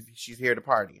tea. She's here to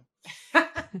party.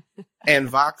 And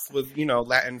Vox was,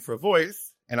 Latin for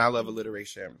voice, and I love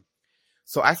alliteration.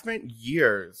 So I spent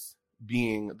years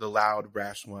being the loud,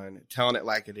 brash one, telling it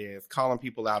like it is, calling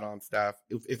people out on stuff.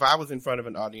 If I was in front of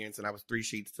an audience and I was 3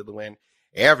 sheets to the wind,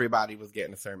 everybody was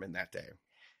getting a sermon that day.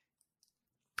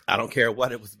 I don't care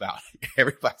what it was about.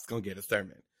 Everybody's going to get a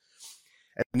sermon.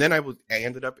 And then I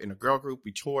ended up in a girl group.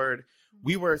 We toured.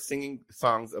 We were singing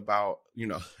songs about,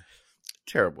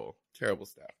 terrible, terrible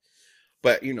stuff.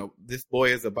 But, this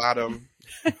boy is a bottom.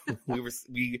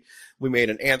 We made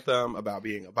an anthem about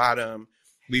being a bottom.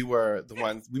 We were the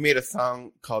ones, we made a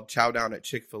song called Chow Down at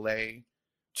Chick-fil-A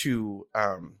to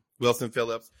Wilson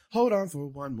Phillips. Hold on for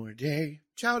one more day.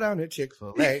 Chow down at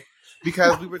Chick-fil-A.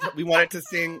 Because we wanted to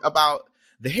sing about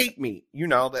the hate meat, you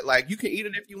know, that like you can eat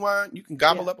it if you want. You can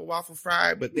gobble up a waffle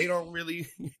fry, but they don't really,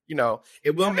 you know,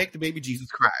 it will make the baby Jesus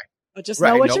cry. But just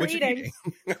know what you're eating.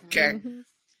 Okay. Mm-hmm.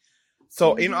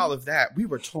 So in all of that, we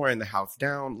were touring the house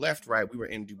down, left, right. We were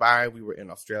in Dubai. We were in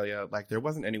Australia. Like there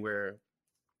wasn't anywhere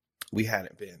we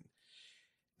hadn't been.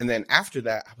 And then after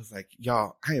that, I was like,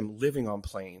 y'all, I am living on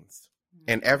planes.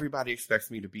 And everybody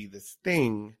expects me to be this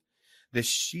thing, this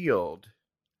shield,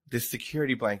 this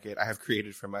security blanket I have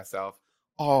created for myself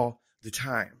all the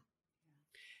time.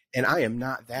 And I am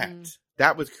not that.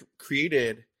 That was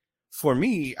created for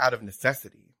me out of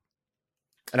necessity.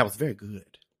 And I was very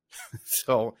good.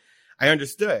 So I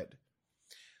understood.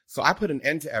 So I put an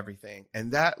end to everything.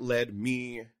 And that led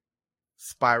me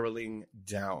spiraling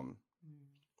down.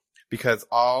 Because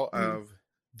all of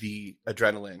the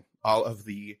adrenaline, all of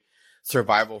the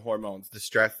survival hormones, the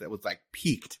stress that was like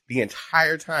peaked the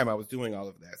entire time I was doing all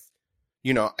of this.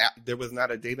 You know, there was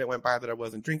not a day that went by that I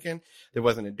wasn't drinking. There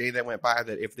wasn't a day that went by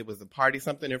that if there was a party,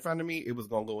 something in front of me, it was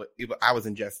going to go, I was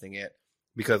ingesting it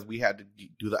because we had to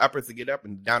do the uppers to get up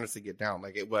and the downers to get down.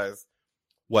 Like it was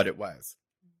what it was.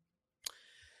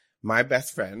 My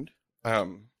best friend,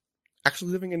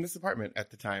 actually living in this apartment at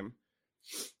the time,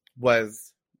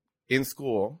 was in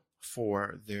school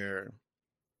for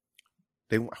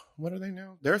what are they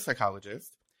now? They're a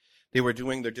psychologist. They were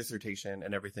doing their dissertation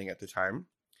and everything at the time.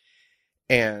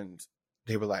 And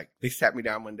they were like, they sat me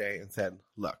down one day and said,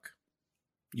 look,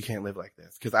 you can't live like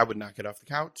this. Because I would not get off the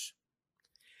couch.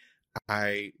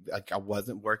 I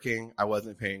wasn't working. I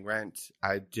wasn't paying rent.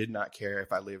 I did not care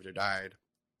if I lived or died.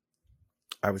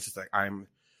 I was just like, I'm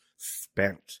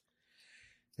spent.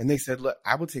 And they said, look,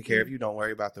 I will take care of you. Don't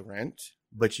worry about the rent.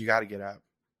 But you got to get up.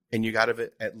 And you got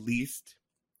to at least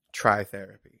try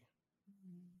therapy.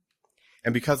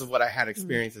 And because of what I had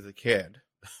experienced as a kid,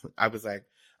 I was like,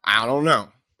 I don't know,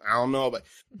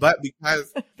 but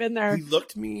because been there. He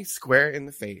looked me square in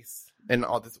the face and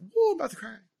all this, I'm about to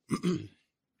cry.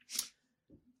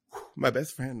 My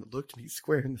best friend looked me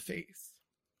square in the face.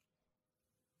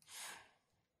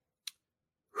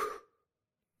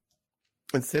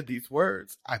 And said these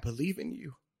words, I believe in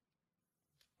you.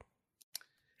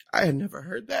 I had never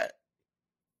heard that.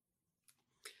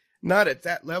 Not at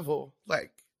that level,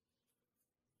 like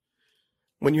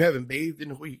when you haven't bathed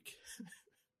in a week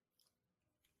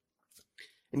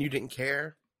and you didn't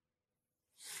care.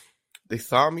 They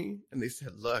saw me and they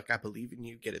said, look, I believe in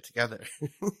you. Get it together.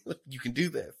 You can do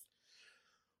this.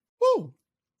 Woo.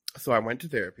 So I went to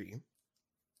therapy.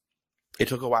 It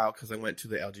took a while because I went to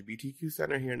the LGBTQ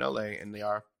center here in LA and they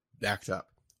are backed up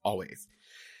always.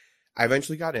 I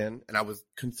eventually got in and I was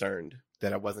concerned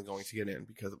that I wasn't going to get in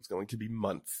because it was going to be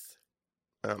months.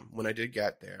 When I did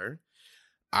get there,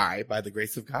 I, by the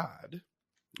grace of God,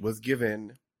 was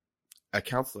given a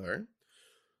counselor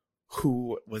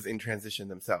who was in transition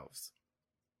themselves.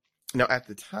 Now, at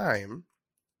the time,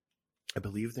 I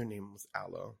believe their name was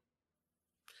Aloe.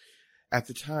 At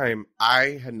the time,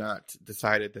 I had not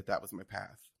decided that that was my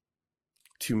path.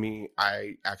 To me,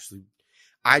 I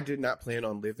did not plan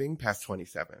on living past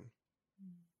 27.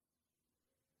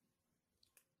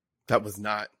 That was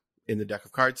not in the deck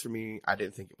of cards for me. I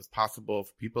didn't think it was possible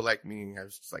for people like me. I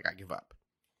was just like, I give up.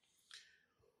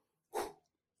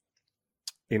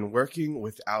 In working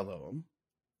with Aloe,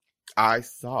 I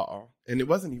saw, and it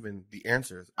wasn't even the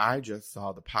answers, I just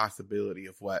saw the possibility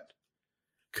of what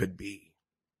could be.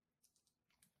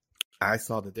 I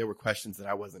saw that there were questions that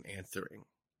I wasn't answering,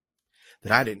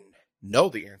 that I didn't know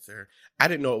the answer. I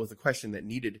didn't know it was a question that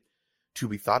needed to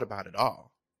be thought about at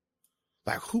all.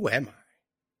 Like, who am I?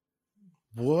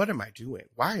 What am I doing?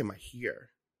 Why am I here?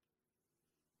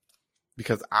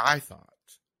 Because I thought,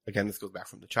 again, this goes back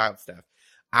from the child stuff,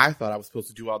 I thought I was supposed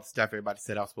to do all the stuff everybody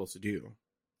said I was supposed to do.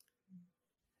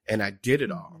 And I did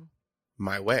it all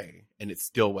my way, and it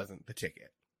still wasn't the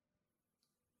ticket.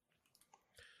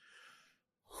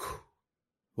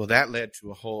 Well, that led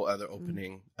to a whole other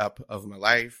opening up of my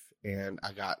life, and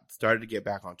I started to get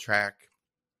back on track.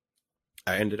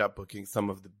 I ended up booking some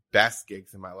of the best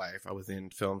gigs in my life. I was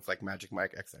in films like Magic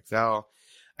Mike XXL.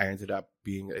 I ended up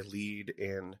being a lead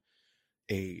in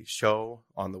a show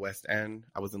on the West End.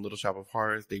 I was in Little Shop of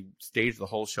Horrors. They staged the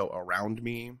whole show around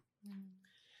me.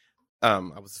 I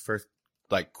was the first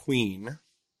queen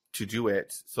to do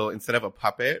it. So instead of a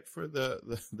puppet for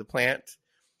the plant,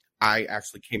 I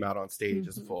actually came out on stage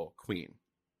as a full queen.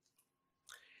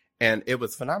 And it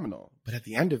was phenomenal. But at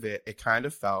the end of it, it kind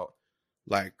of felt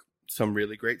like some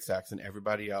really great sex, and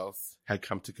everybody else had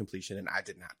come to completion, and I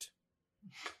did not.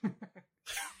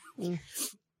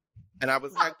 And I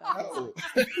was like, oh.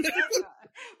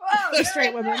 Whoa,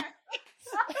 straight women.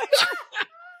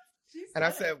 And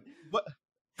I said, what?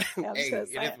 Yeah, Hey, so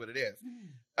it is what it is.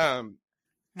 Mm.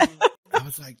 I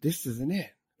was like, this isn't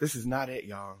it. This is not it,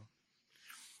 y'all.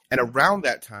 And around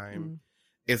that time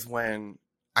is when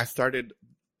I started,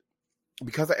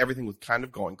 because everything was kind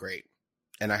of going great,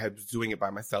 and I was doing it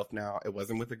by myself now. It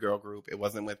wasn't with a girl group. It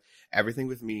wasn't with everything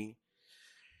with me.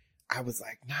 I was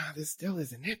like, nah, this still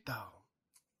isn't it, though.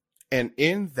 And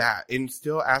in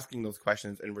still asking those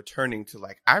questions and returning to,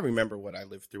 like, I remember what I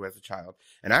lived through as a child.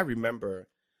 And I remember,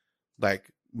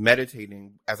 like,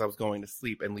 meditating as I was going to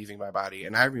sleep and leaving my body.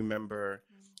 And I remember,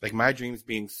 like, my dreams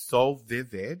being so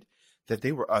vivid that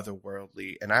they were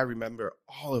otherworldly. And I remember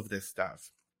all of this stuff.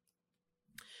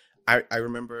 I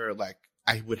remember, like,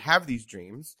 I would have these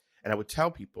dreams and I would tell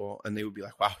people and they would be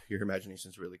like, wow, your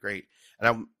imagination is really great. And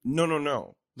I'm,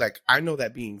 no. Like, I know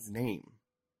that being's name.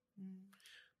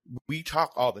 We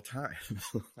talk all the time.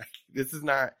 Like, this is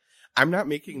not, I'm not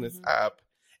making this up.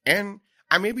 And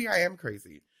maybe I am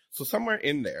crazy. So somewhere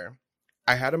in there,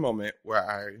 I had a moment where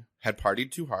I had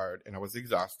partied too hard and I was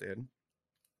exhausted.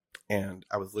 And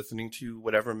I was listening to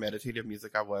whatever meditative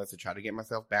music I was to try to get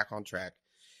myself back on track.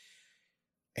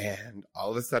 And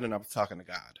all of a sudden I was talking to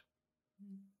God.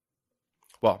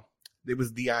 Well, it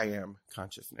was the I am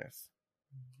consciousness.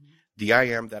 The I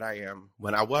am that I am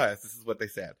when I was, this is what they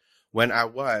said, when I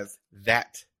was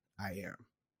that I am.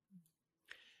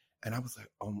 And I was like,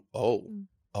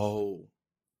 oh.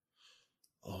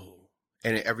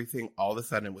 And everything all of a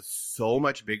sudden was so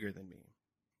much bigger than me.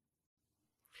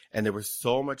 And there was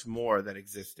so much more that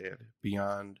existed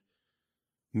beyond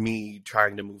me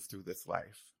trying to move through this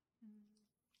life.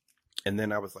 And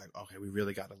then I was like, okay, we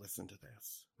really got to listen to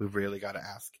this. We really got to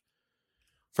ask.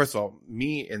 First of all,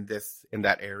 me in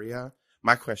that area,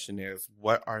 my question is,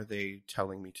 what are they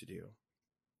telling me to do?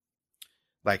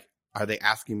 Like, are they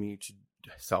asking me to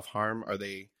self-harm? Are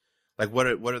they, like, what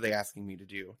are they asking me to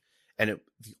do? And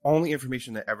the only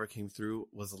information that ever came through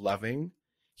was loving,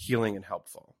 healing, and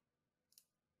helpful.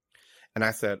 And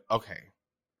I said, okay,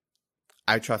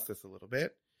 I trust this a little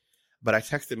bit. But I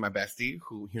texted my bestie,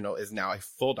 who, is now a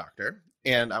full doctor.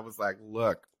 And I was like,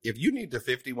 look, if you need to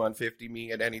 5150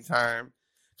 me at any time,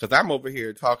 because I'm over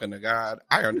here talking to God,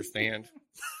 I understand.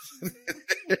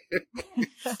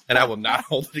 And I will not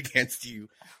hold it against you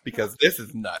because this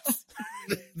is nuts.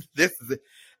 This is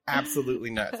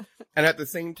absolutely nuts. And at the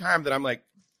same time that I'm like,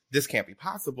 this can't be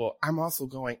possible, I'm also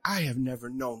going, I have never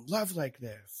known love like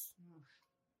this.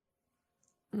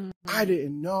 I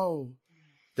didn't know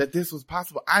that this was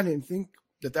possible. I didn't think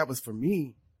that was for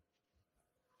me.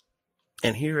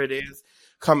 And here it is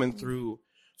coming through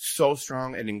so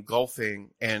strong and engulfing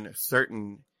and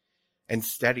certain and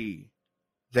steady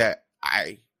that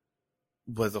I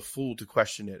was a fool to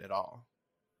question it at all.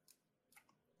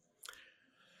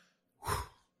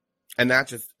 And that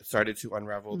just started to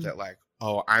unravel that, like,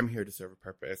 oh, I'm here to serve a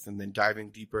purpose. And then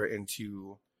diving deeper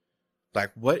into,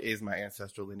 like, what is my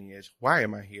ancestral lineage? Why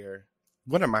am I here?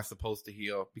 What am I supposed to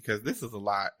heal? Because this is a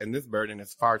lot and this burden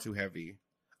is far too heavy.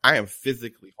 I am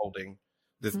physically holding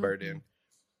this burden,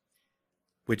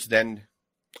 which then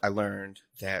I learned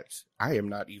that I am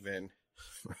not even,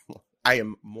 I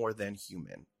am more than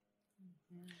human.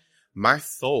 My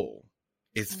soul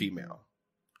is female.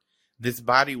 This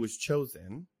body was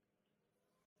chosen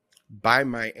by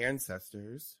my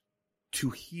ancestors to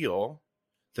heal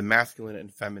the masculine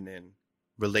and feminine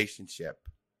relationship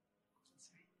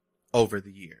over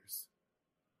the years.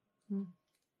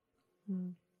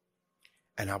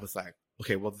 And I was like,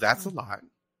 okay, well, that's a lot.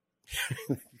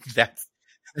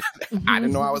 I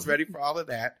didn't know I was ready for all of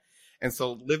that. And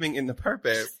so living in the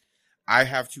purpose, I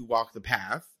have to walk the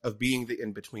path of being the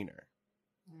in-betweener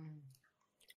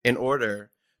in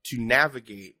order to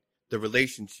navigate the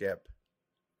relationship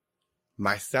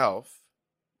myself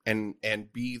and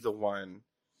be the one,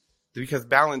 because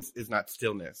balance is not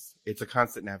stillness. It's a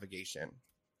constant navigation.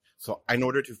 So in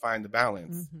order to find the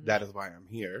balance, that is why I'm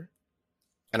here.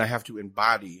 And I have to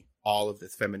embody all of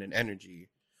this feminine energy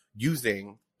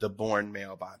using the born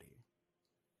male body.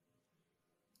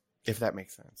 If that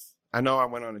makes sense. I know I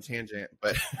went on a tangent,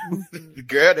 but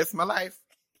girl, that's my life.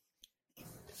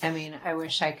 I mean, I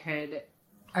wish I could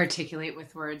articulate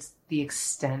with words the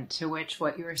extent to which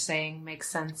what you were saying makes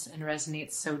sense and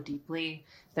resonates so deeply.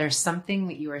 There's something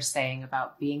that you are saying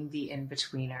about being the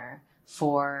in-betweener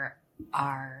for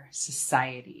our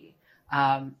society.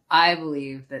 I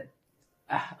believe that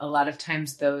a lot of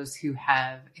times those who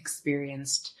have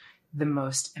experienced the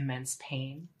most immense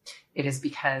pain, it is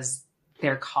because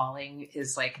their calling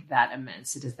is like that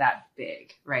immense. It is that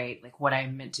big, right? Like what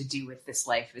I'm meant to do with this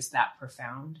life is that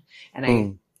profound. And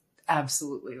I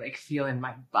absolutely like feel in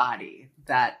my body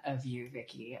that of you,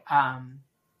 Vicky.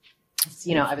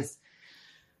 You know, I was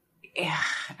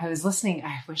listening.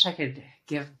 I wish I could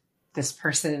give this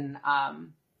person I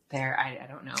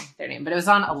don't know their name, but it was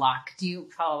on Alok. Do you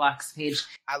follow Alok's page?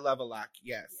 I love Alok.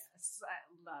 Yes. I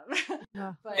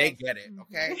love. But, they get it.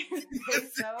 Okay. They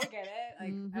so get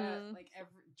it. Like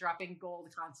dropping gold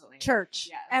constantly. Church.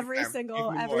 Yes. Every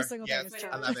single yes, thing is church.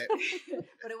 I love it.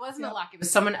 But it wasn't Alok. It was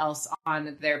someone else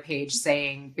on their page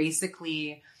saying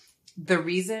basically the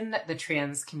reason the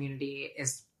trans community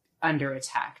is under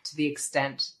attack to the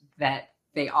extent that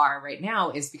they are right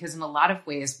now is because in a lot of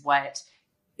ways what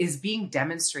is being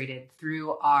demonstrated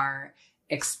through our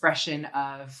expression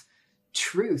of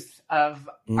truth of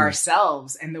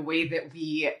ourselves and the way that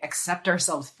we accept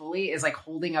ourselves fully is like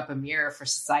holding up a mirror for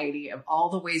society of all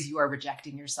the ways you are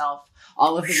rejecting yourself,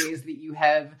 all of the ways that you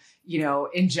have, you know,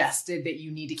 ingested that you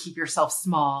need to keep yourself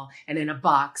small and in a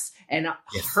box and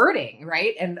hurting,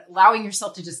 right? And allowing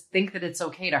yourself to just think that it's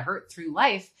okay to hurt through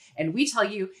life. And we tell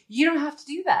you, you don't have to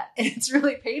do that. And it's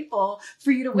really painful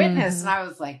for you to witness. And I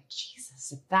was like,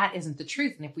 Jesus, if that isn't the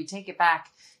truth. And if we take it back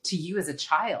to you as a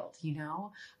child, you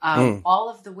know, all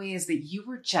of the ways that you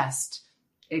were just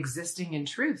existing in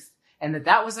truth and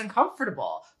that was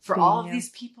uncomfortable for all of these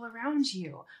people around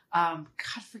you. God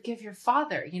forgive your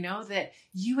father, you know, that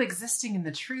you existing in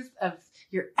the truth of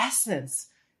your essence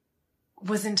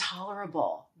was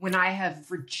intolerable when I have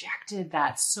rejected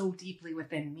that so deeply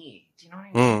within me. Do you know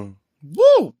what I mean?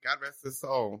 Woo! God rest his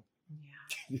soul.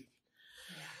 Yeah.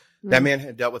 That man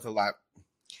had dealt with a lot.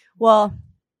 Well,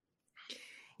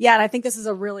 yeah, and I think this is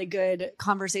a really good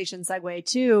conversation segue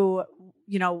to,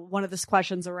 you know, one of the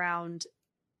questions around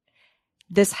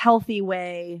this healthy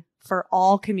way for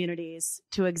all communities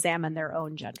to examine their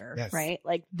own gender, right?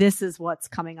 Like this is what's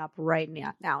coming up right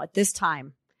now at this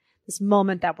time, this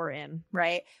moment that we're in,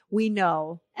 right? We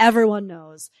know, everyone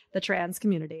knows the trans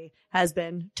community has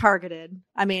been targeted.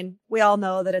 I mean, we all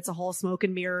know that it's a whole smoke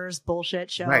and mirrors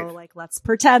bullshit show. Right. Like, let's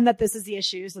pretend that this is the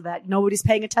issue so that nobody's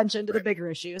paying attention to the bigger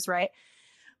issues, right?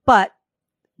 But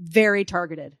very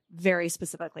targeted, very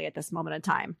specifically at this moment in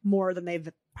time, more than they've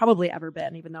probably ever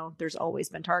been, even though there's always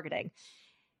been targeting.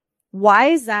 Why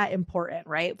is that important,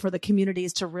 right? For the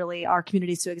communities to really, our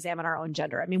communities to examine our own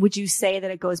gender. I mean, would you say that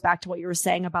it goes back to what you were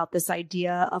saying about this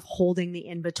idea of holding the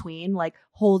in-between, like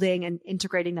holding and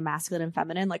integrating the masculine and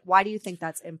feminine? Like, why do you think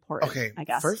that's important? Okay, I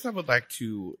guess. First I would like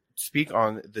to speak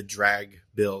on the drag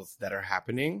bills that are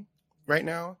happening right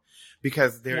now,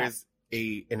 because there is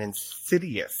an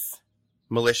insidious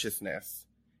maliciousness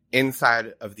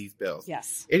inside of these bills.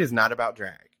 Yes. It is not about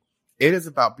drag. It is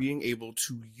about being able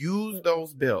to use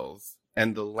those bills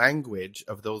and the language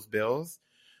of those bills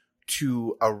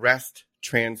to arrest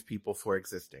trans people for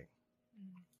existing.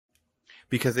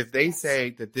 Because if they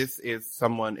say that this is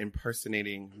someone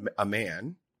impersonating a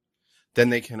man, then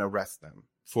they can arrest them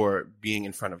for being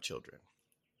in front of children.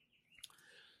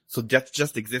 So that's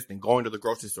just existing, going to the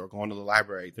grocery store, going to the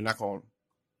library.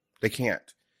 They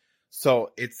can't.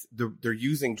 So they're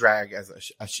using drag as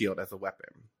a shield, as a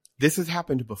weapon. This has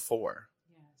happened before.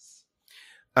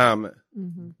 Yes.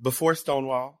 Before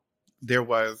Stonewall, there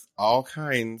was all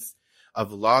kinds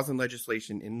of laws and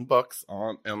legislation in books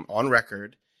on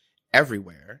record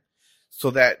everywhere,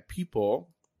 so that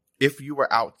people, if you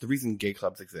were out, the reason gay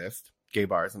clubs exist, gay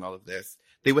bars and all of this,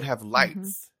 they would have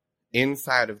lights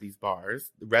inside of these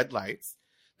bars, red lights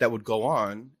that would go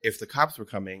on if the cops were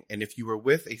coming. And if you were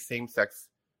with a same-sex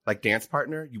like dance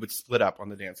partner, you would split up on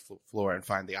the dance floor and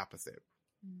find the opposite.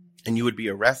 And you would be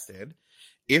arrested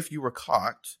if you were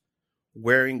caught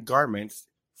wearing garments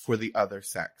for the other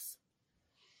sex.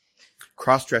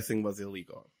 Cross-dressing was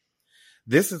illegal.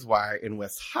 This is why in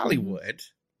West Hollywood,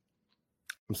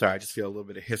 I'm sorry, I just feel a little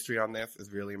bit of history on this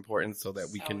is really important so that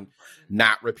we can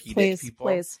not repeat it, people.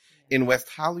 Please. In West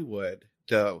Hollywood,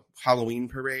 the Halloween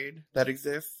parade that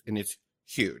exists, and it's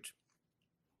huge.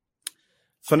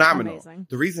 Phenomenal. Amazing.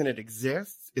 The reason it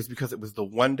exists is because it was the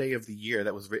one day of the year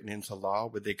that was written into law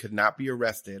where they could not be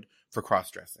arrested for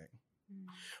cross-dressing.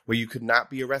 Where you could not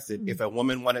be arrested. If a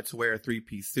woman wanted to wear a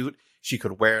 3-piece suit, she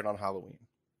could wear it on Halloween.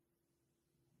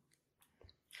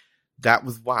 That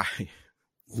was why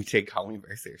we take Halloween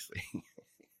very seriously.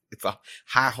 It's a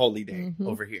high holy day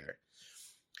over here.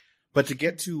 But to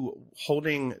get to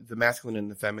holding the masculine and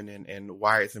the feminine and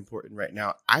why it's important right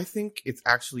now, I think it's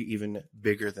actually even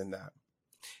bigger than that.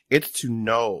 It's to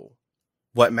know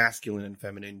what masculine and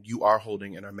feminine you are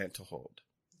holding and are meant to hold.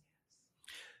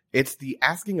 It's the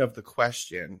asking of the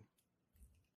question,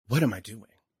 what am I doing?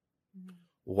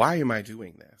 Why am I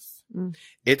doing this?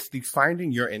 It's the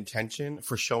finding your intention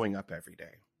for showing up every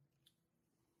day.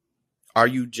 Are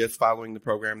you just following the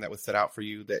program that was set out for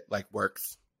you that like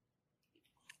works?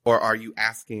 Or are you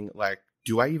asking like,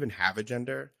 do I even have a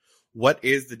gender? What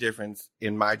is the difference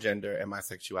in my gender and my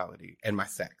sexuality and my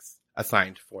sex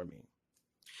assigned for me?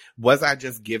 Was I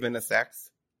just given a sex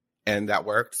and that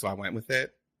worked, so I went with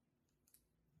it?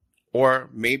 Or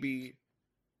maybe,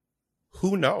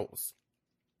 who knows?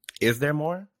 Is there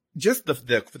more? Just the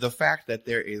fact that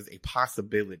there is a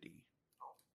possibility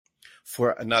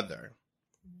for another.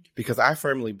 Because I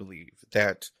firmly believe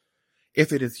that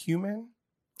if it is human,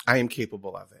 I am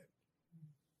capable of it.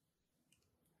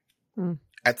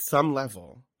 At some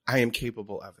level, I am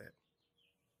capable of it.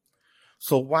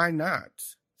 So why not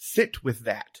sit with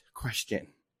that question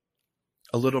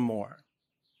a little more?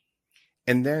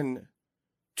 And then,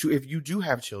 if you do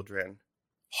have children,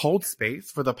 hold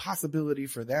space for the possibility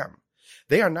for them.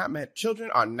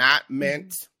 Children are not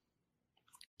meant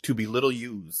to be little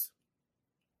yous.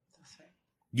 That's right.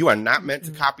 You are not meant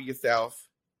to copy yourself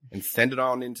and send it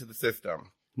on into the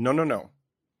system. No.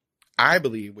 I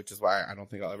believe, which is why I don't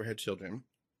think I'll ever have children,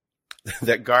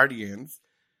 that guardians,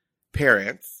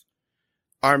 parents,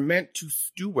 are meant to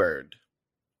steward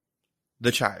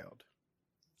the child.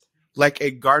 Like a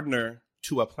gardener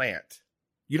to a plant.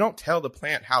 You don't tell the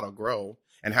plant how to grow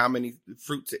and how many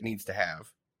fruits it needs to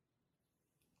have.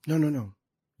 No.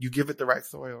 You give it the right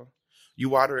soil. You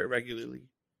water it regularly.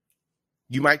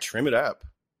 You might trim it up.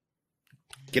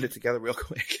 Get it together real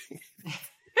quick.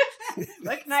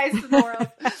 Look nice in the world.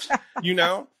 You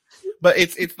know? But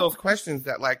it's those questions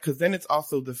that like, because then it's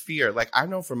also the fear. Like I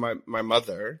know from my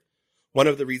mother, one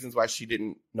of the reasons why she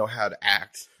didn't know how to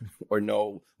act or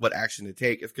know what action to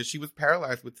take is because she was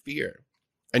paralyzed with fear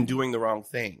and doing the wrong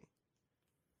thing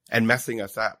and messing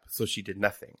us up. So she did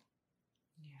nothing.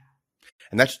 Yeah.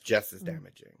 And that's just as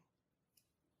damaging.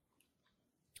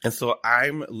 And so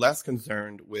I'm less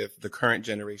concerned with the current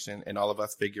generation and all of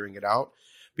us figuring it out,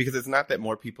 because it's not that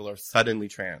more people are suddenly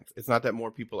trans. It's not that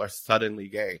more people are suddenly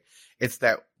gay. It's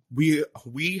that we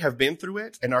have been through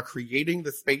it and are creating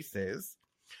the spaces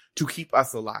to keep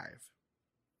us alive,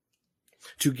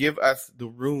 to give us the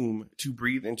room to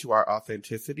breathe into our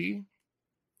authenticity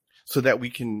so that we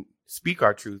can speak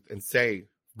our truth and say,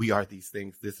 we are these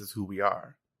things. This is who we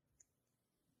are.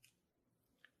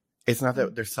 It's not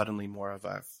that there's suddenly more of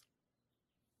us.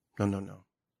 No.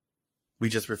 We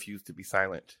just refuse to be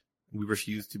silent. We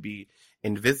refuse to be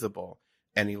invisible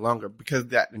any longer, because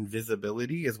that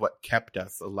invisibility is what kept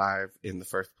us alive in the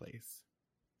first place.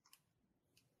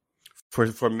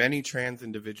 For many trans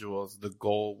individuals, the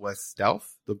goal was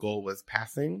stealth. The goal was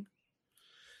passing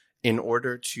in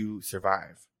order to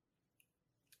survive.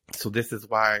 So this is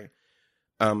why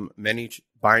many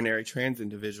binary trans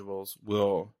individuals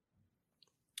will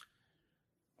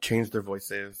change their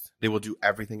voices. They will do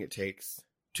everything it takes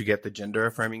to get the gender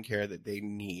affirming care that they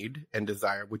need and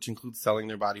desire, which includes selling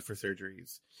their body for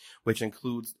surgeries, which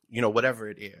includes, whatever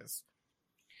it is,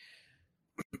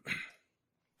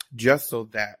 just so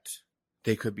that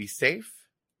they could be safe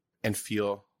and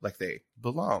feel like they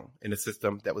belong in a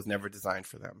system that was never designed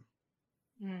for them.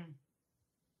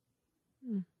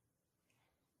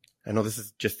 I know this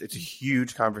is it's a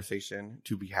huge conversation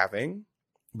to be having,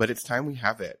 but it's time we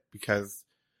have it, because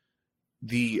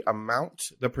the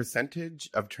percentage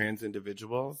of trans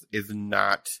individuals is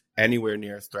not anywhere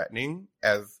near as threatening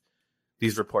as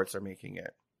these reports are making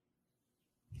it.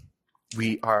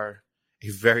 We are a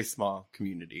very small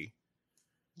community.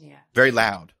 Yeah. Very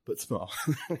loud, but small.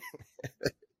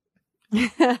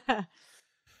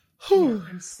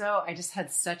 And so I just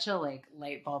had such a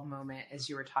light bulb moment as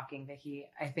you were talking, Vicky.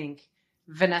 I think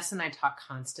Vanessa and I talk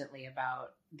constantly about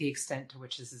the extent to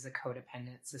which this is a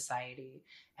codependent society.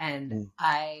 And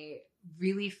I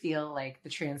really feel like the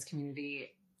trans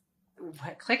community,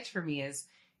 what clicked for me is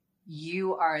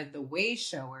you are the way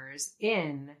showers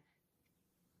in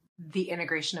the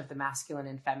integration of the masculine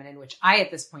and feminine, which I, at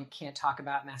this point, can't talk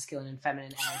about masculine and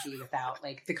feminine energy without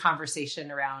the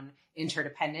conversation around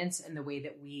interdependence and the way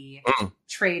that we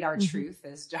trade our truth,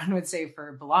 as John would say,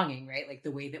 for belonging, right?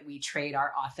 The way that we trade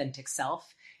our authentic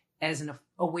self as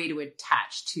a way to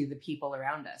attach to the people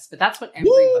around us. But that's what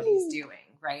everybody's doing,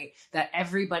 right? That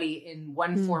everybody in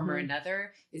one form or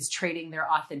another is trading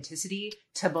their authenticity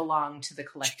to belong to the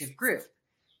collective group.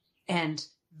 And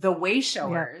the way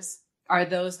showers are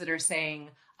those that are saying,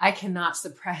 I cannot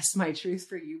suppress my truth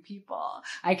for you people.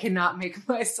 I cannot make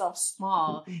myself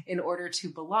small in order to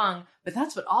belong. But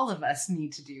that's what all of us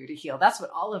need to do to heal. That's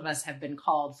what all of us have been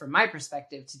called, from my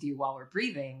perspective, to do while we're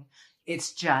breathing.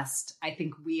 It's just, I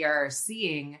think we are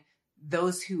seeing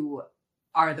those who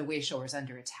are the way showers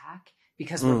under attack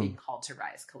because we're being called to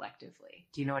rise collectively.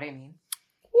 Do you know what I mean?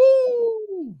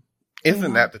 Woo!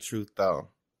 Isn't that the truth, though?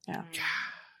 Yeah.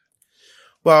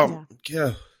 Well,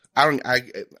 yeah.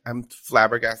 I'm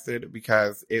flabbergasted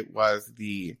because it was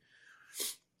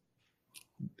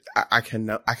I can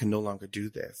no longer do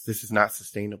this. This is not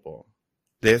sustainable.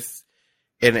 And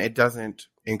it doesn't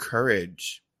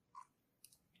encourage.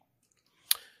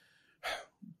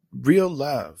 Real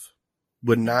love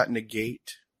would not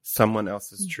negate someone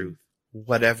else's truth,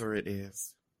 whatever it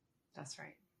is. That's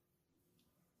right.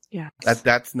 Yeah.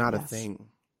 That's not a thing.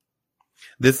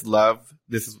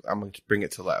 I'm going to bring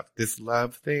it to love. This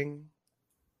love thing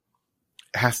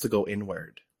has to go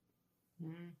inward.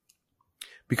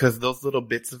 Because those little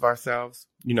bits of ourselves,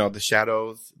 the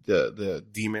shadows, the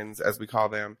demons, as we call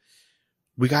them,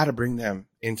 we got to bring them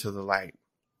into the light.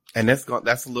 And that's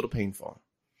a little painful.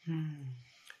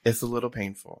 It's a little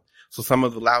painful. So some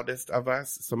of the loudest of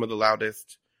us,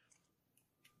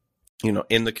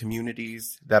 in the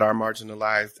communities that are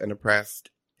marginalized and oppressed,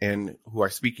 and who are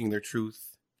speaking their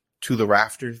truth to the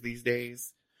rafters these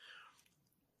days,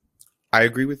 I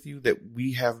agree with you that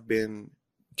we have been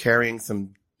carrying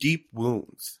some deep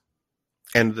wounds,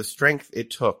 and the strength it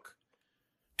took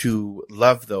to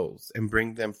love those and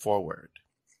bring them forward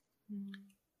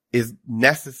is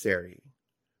necessary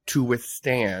to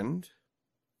withstand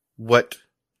what,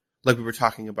 like we were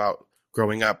talking about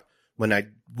growing up, when I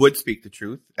would speak the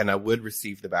truth and I would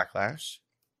receive the backlash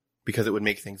because it would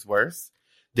make things worse.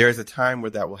 There is a time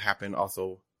where that will happen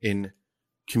also in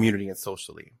community and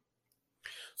socially.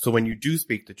 So when you do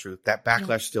speak the truth, that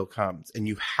backlash still comes, and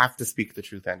you have to speak the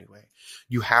truth anyway.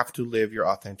 You have to live your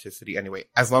authenticity anyway,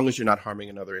 as long as you're not harming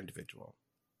another individual.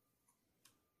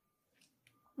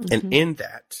 And in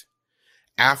that,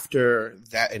 after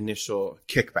that initial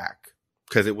kickback,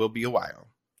 because it will be a while,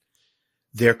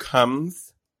 there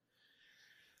comes,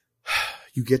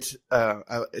 you get,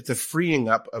 it's a freeing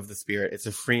up of the spirit. It's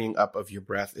a freeing up of your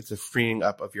breath. It's a freeing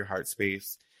up of your heart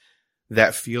space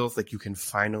that feels like you can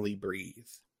finally breathe.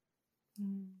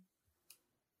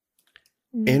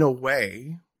 In a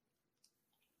way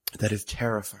that is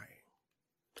terrifying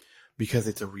because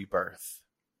it's a rebirth.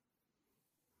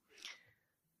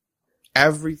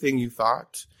 Everything you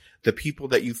thought, the people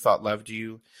that you thought loved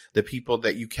you, the people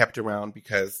that you kept around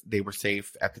because they were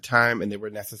safe at the time and they were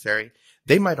necessary,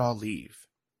 they might all leave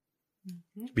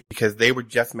because they were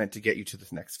just meant to get you to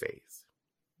this next phase.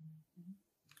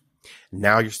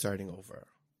 Now you're starting over.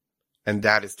 And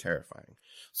that is terrifying.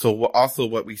 So also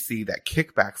what we see, that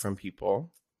kickback from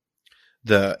people,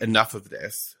 the enough of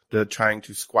this, the trying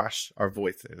to squash our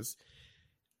voices,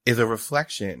 is a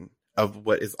reflection of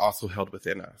what is also held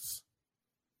within us.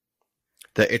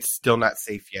 That it's still not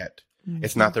safe yet.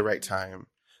 It's not the right time.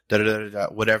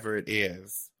 Whatever it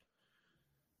is.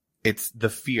 It's the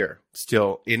fear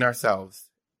still in ourselves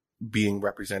being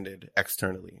represented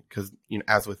externally. Because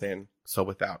as within, so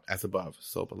without. As above,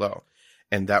 so below.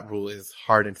 And that rule is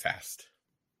hard and fast.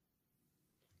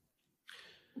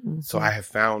 So I have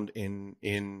found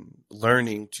in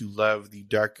learning to love the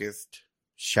darkest,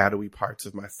 shadowy parts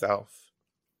of myself,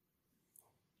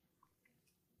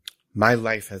 my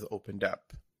life has opened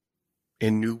up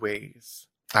in new ways.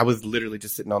 I was literally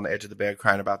just sitting on the edge of the bed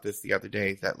crying about this the other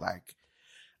day, that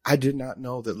I did not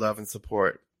know that love and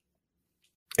support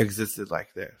existed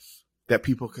like this, that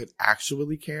people could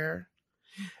actually care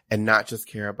and not just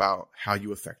care about how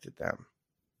you affected them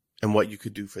and what you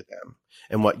could do for them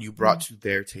and what you brought to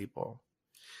their table.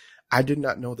 I did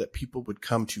not know that people would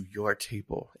come to your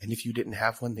table, and if you didn't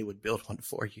have one, they would build one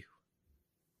for you.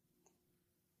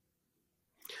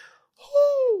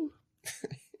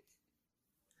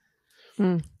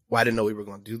 Well, I didn't know we were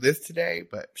going to do this today,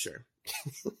 but sure.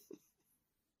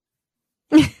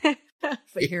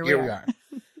 But here we are.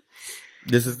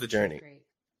 This is the journey. Great.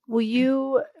 Will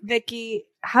you, Vicky,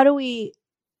 how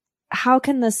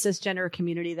can the cisgender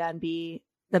community then be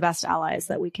the best allies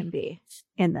that we can be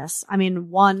in this? I mean,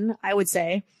 one, I would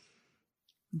say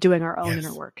doing our own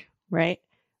inner work, right?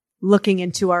 Looking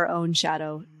into our own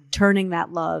shadow, turning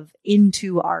that love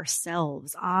into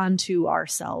ourselves, onto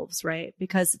ourselves, right?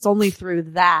 Because it's only through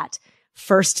that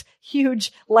first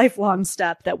huge lifelong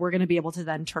step that we're going to be able to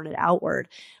then turn it outward.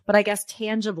 But I guess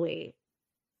tangibly,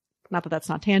 not that that's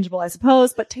not tangible, I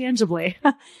suppose, but tangibly,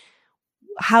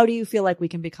 how do you feel like we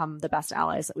can become the best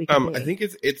allies that we can be? I think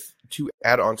it's to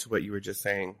add on to what you were just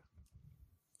saying.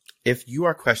 if you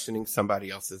are questioning somebody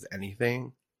else's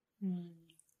anything,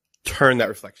 turn that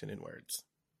reflection inwards.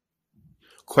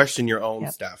 Question your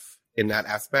own stuff in that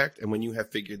aspect. And when you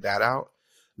have figured that out,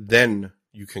 then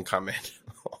you can comment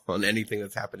on anything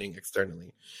that's happening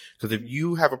externally. Because if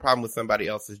you have a problem with somebody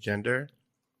else's gender,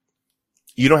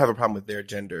 you don't have a problem with their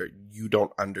gender. You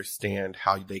don't understand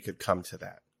how they could come to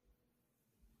that.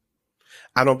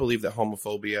 I don't believe that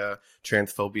homophobia,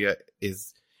 transphobia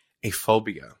is a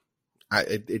phobia.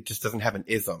 It just doesn't have an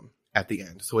ism at the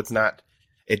end. So it's just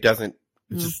the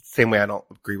same way I don't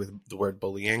agree with the word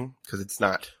bullying, because it's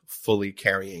not fully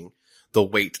carrying the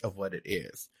weight of what it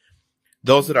is.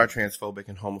 Those that are transphobic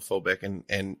and homophobic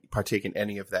and partake in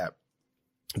any of that,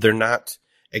 they're not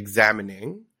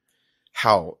examining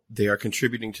how they are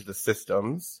contributing to the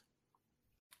systems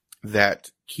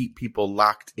that keep people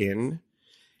locked in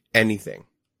anything,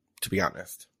 to be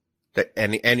honest. That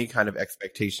any kind of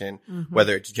expectation,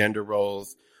 whether it's gender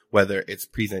roles, whether it's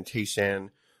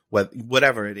presentation,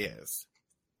 whatever it is.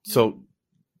 So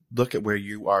look at where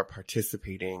you are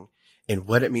participating in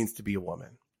what it means to be a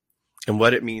woman, and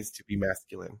what it means to be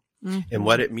masculine, and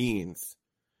what it means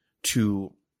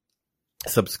to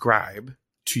subscribe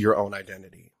to your own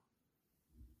identity.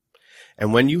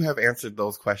 And when you have answered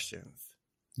those questions,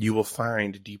 you will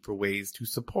find deeper ways to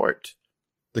support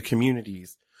the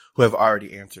communities who have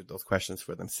already answered those questions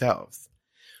for themselves,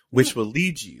 which will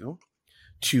lead you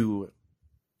to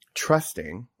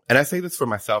trusting. And I say this for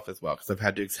myself as well, because I've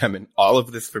had to examine all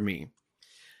of this for me,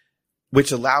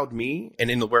 which allowed me, and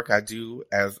in the work I do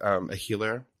as a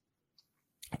healer,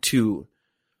 to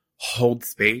hold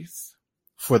space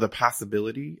for the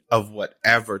possibility of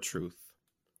whatever truth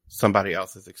somebody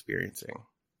else is experiencing.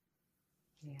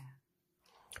 Yeah.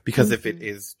 Because if it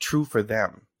is true for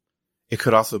them, it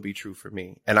could also be true for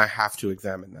me. And I have to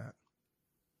examine that.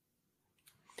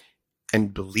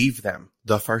 And believe them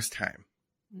the first time.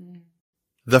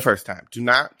 The first time. Do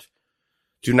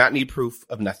not need proof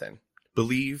of nothing.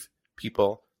 Believe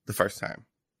people the first time.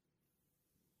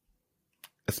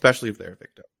 Especially if they're a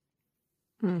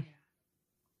victim.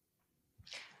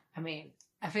 I mean,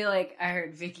 I feel like I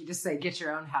heard Vicky just say, get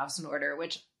your own house in order,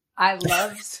 which I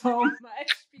love so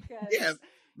much because... Yes.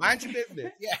 Mind your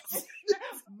business. Yes.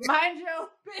 Mind your own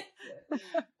business.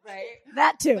 Right?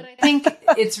 That too. But I think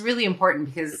it's really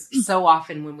important because so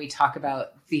often when we talk about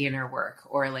the inner work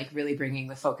or like really bringing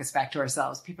the focus back to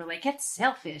ourselves, people are like, it's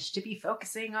selfish to be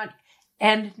focusing on.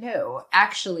 And no,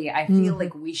 actually, I feel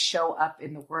like we show up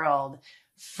in the world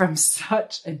from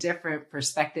such a different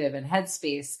perspective and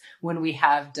headspace when we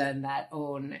have done that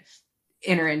own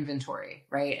inner inventory,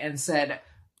 right? And said,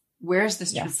 where's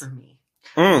this true for me?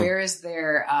 Where is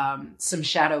there some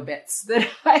shadow bits that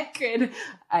I could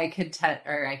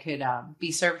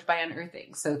be served by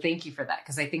unearthing? So thank you for that,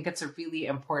 because I think that's a really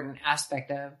important aspect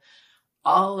of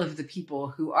all of the people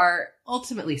who are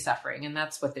ultimately suffering, and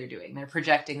that's what they're doing. They're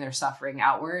projecting their suffering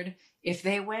outward. If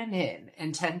they went in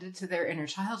and tended to their inner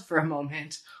child for a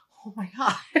moment, oh my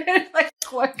God, like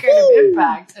what kind of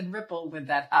impact and ripple would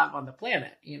that have on the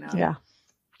planet? You know? Yeah.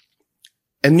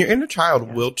 And your inner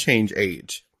child will change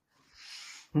age.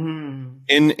 On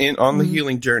the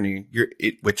healing journey,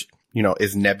 which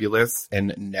is nebulous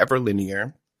and never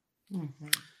linear.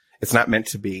 It's not meant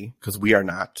to be, because we are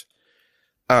not.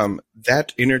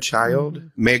 That inner child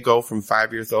may go from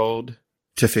 5 years old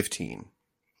to 15.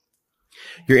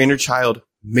 Your inner child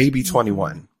may be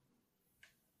 21.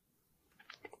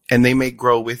 And they may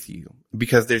grow with you,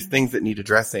 because there's things that need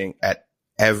addressing at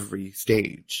every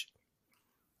stage.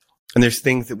 And there's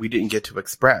things that we didn't get to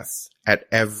express at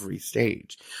every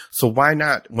stage. So why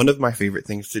not? One of my favorite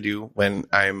things to do when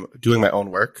I'm doing my own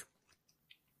work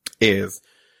is,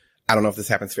 I don't know if this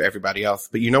happens for everybody else,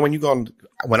 but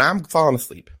when I'm falling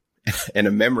asleep and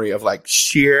a memory of like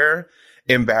sheer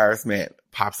embarrassment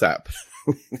pops up,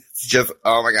 it's just,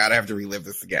 oh my God, I have to relive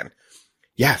this again.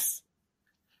 Yes.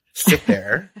 Sit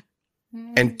there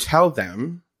and tell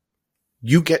them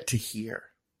you get to hear.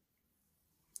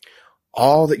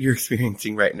 All that you're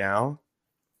experiencing right now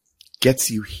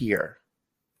gets you here.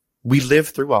 We live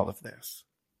through all of this.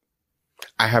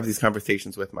 I have these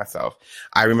conversations with myself.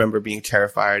 I remember being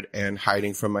terrified and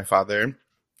hiding from my father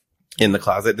in the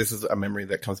closet. This is a memory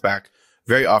that comes back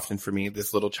very often for me.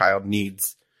 This little child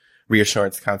needs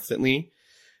reassurance constantly.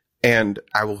 And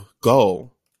I will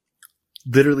go,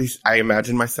 literally, I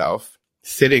imagine myself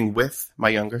sitting with my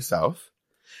younger self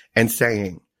and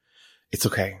saying, it's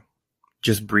okay.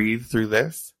 Just breathe through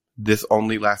this. This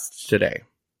only lasts today.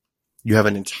 You have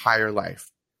an entire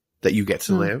life that you get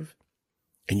to live,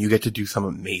 and you get to do some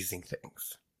amazing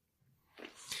things.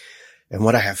 And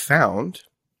what I have found,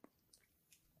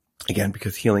 again,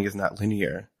 because healing is not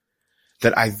linear,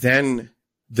 that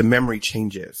the memory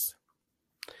changes.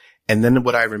 And then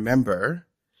what I remember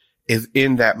is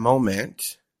in that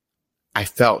moment, I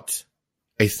felt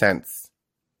a sense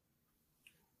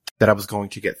that I was going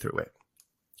to get through it.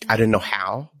 I didn't know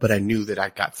how, but I knew that I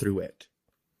got through it.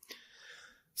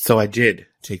 So I did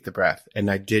take the breath and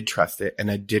I did trust it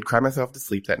and I did cry myself to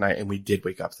sleep that night and we did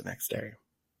wake up the next day.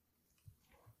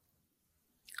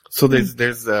 So there's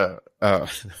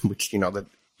which, that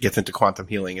gets into quantum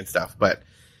healing and stuff, but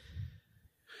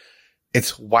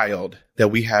it's wild that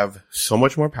we have so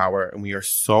much more power and we are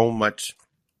so much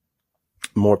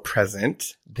more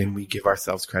present than we give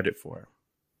ourselves credit for.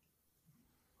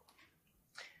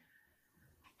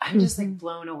 I'm just like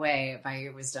blown away by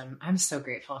your wisdom. I'm so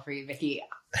grateful for you, Vicky.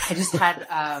 I just had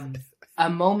a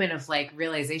moment of like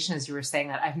realization as you were saying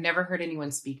that. I've never heard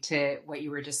anyone speak to what you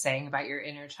were just saying about your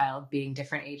inner child being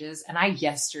different ages. And I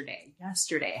yesterday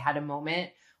had a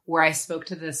moment where I spoke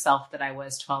to the self that I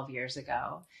was 12 years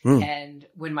ago. And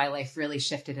when my life really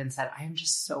shifted and said, I am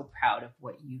just so proud of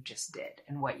what you just did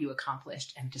and what you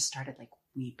accomplished, and just started like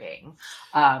weeping,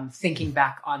 thinking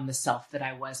back on the self that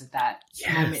I was at that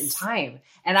moment in time.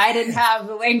 And I didn't have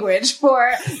the language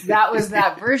for that. Was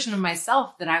that version of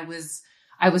myself that I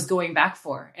was going back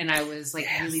for. And I was like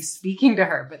really speaking to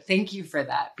her, but thank you for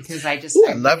that, because I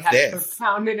love had this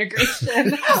profound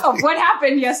integration of what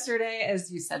happened yesterday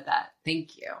as you said that.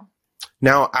 Thank you.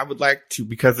 Now I would like to,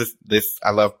 because I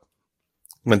love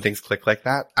when things click like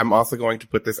that. I'm also going to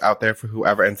put this out there for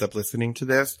whoever ends up listening to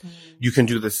this. You can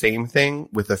do the same thing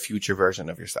with a future version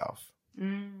of yourself.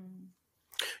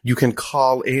 You can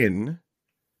call in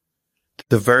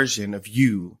the version of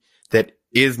you that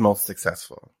is most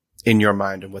successful in your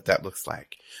mind and what that looks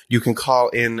like. You can call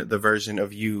in the version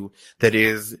of you that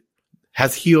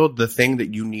has healed the thing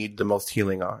that you need the most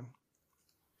healing on.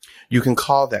 You can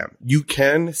call them. You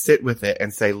can sit with it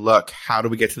and say, look, how do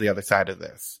we get to the other side of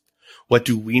this? What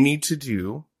do we need to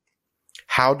do?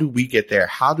 How do we get there?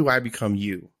 How do I become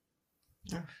you?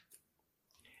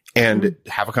 And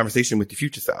have a conversation with your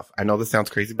future self. I know this sounds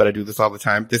crazy, but I do this all the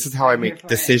time. This is how I make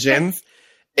decisions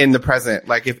in the present.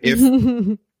 Like if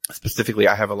specifically,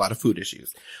 I have a lot of food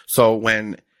issues. So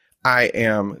when I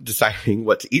am deciding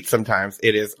what to eat, sometimes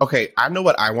it is, okay, I know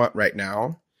what I want right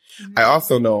now. I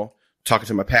also know, talking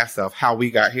to my past self, how we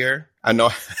got here. I know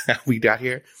how we got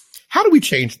here. How do we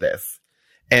change this?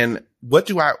 And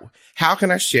how can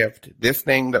I shift this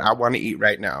thing that I want to eat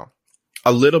right now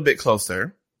a little bit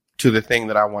closer to the thing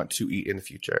that I want to eat in the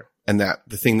future, and that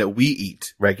the thing that we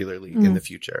eat regularly in the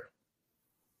future?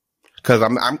 Because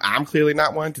I'm clearly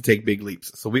not one to take big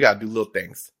leaps. So we got to do little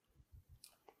things.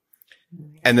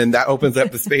 And then that opens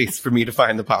up the space for me to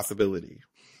find the possibility.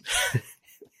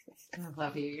 I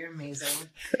love you. You're amazing.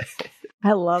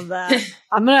 I love that.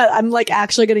 I'm like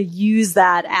actually going to use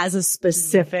that as a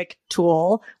specific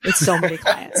tool with so many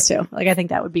clients too. Like, I think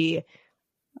that would be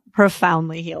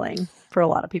profoundly healing for a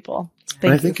lot of people.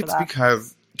 And I think it's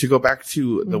because, to go back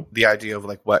to the idea of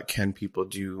like, what can people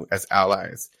do as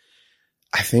allies?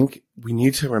 I think we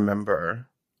need to remember,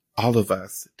 all of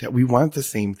us, that we want the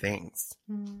same things.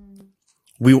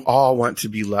 We all want to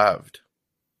be loved.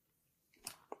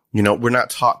 We're not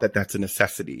taught that that's a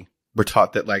necessity. We're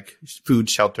taught that like food,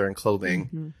 shelter, and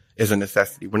clothing is a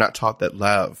necessity. We're not taught that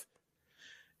love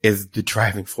is the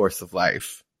driving force of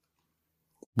life.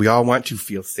 We all want to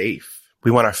feel safe.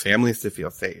 We want our families to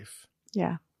feel safe.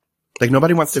 Yeah. Like,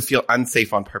 nobody wants to feel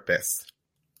unsafe on purpose.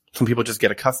 Some people just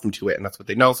get accustomed to it, and that's what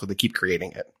they know, so they keep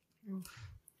creating it.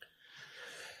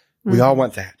 We all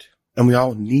want that. And we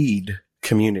all need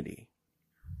community.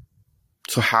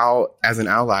 So how, as an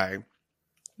ally,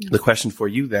 the question for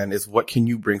you then is, what can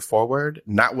you bring forward?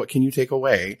 Not what can you take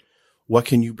away. What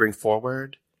can you bring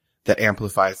forward that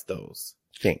amplifies those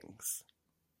things?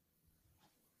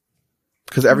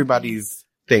 Because everybody's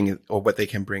thing, or what they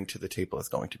can bring to the table, is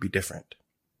going to be different.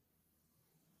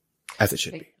 As it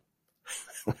should be.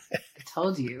 I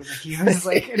told you, Vicky was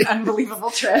like an unbelievable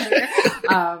treasure.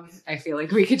 I feel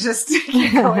like we could just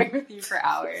keep going with you for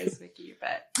hours, Vicky,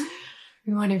 but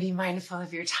we want to be mindful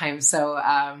of your time. So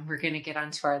we're going to get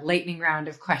on to our lightning round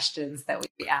of questions that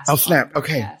we ask. Oh, snap.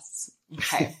 Okay. Yes.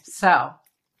 Okay. So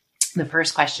the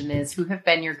first question is, who have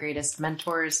been your greatest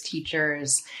mentors,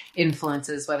 teachers,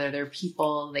 influences, whether they're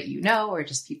people that you know or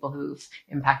just people who've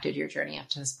impacted your journey up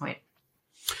to this point?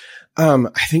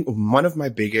 I think one of my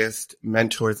biggest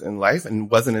mentors in life, and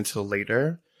wasn't until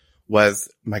later, was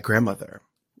my grandmother.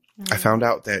 I found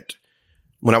out that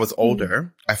when I was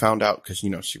older, I found out, because,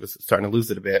 she was starting to lose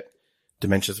it a bit.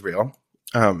 Dementia's real.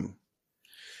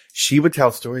 She would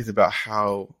tell stories about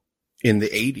how in the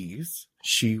 80s,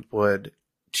 she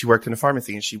worked in a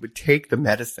pharmacy, and she would take the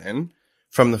medicine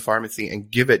from the pharmacy and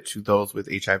give it to those with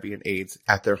HIV and AIDS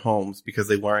at their homes because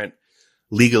they weren't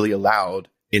legally allowed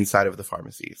inside of the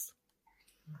pharmacies.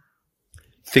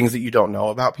 Things that you don't know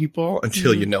about people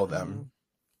until you know them.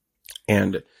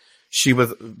 And she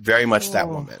was very much that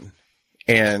woman.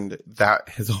 And that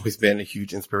has always been a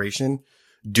huge inspiration.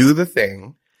 Do the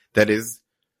thing that is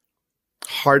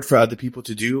hard for other people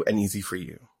to do and easy for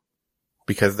you,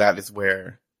 because that is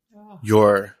where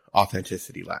your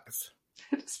authenticity lies.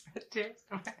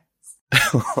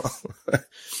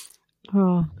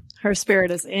 Oh, her spirit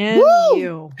is in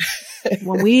you.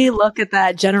 When we look at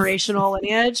that generational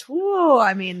lineage, whoa,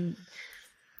 I mean,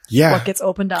 what gets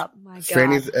opened up? My God.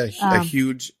 Franny's a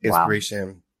huge inspiration.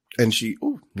 Wow. And she,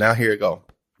 now here you go.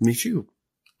 Me too.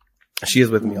 She is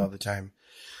with me all the time.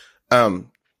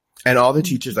 And all the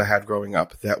teachers I had growing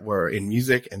up that were in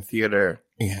music and theater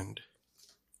and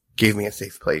gave me a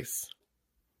safe place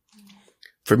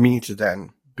for me to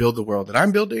then build the world that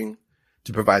I'm building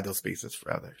to provide those spaces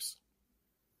for others.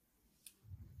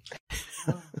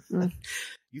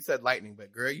 You said lightning,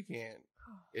 but girl, you can't.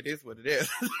 It is what it is.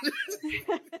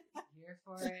 Here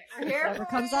for it. We're here. Whatever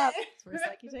comes up. That's where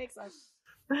Psyche takes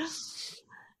us.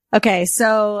 Okay,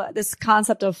 so this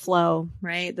concept of flow,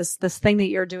 right? This thing that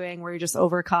you're doing where you just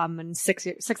overcome, and 6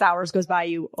 hours goes by,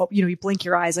 you blink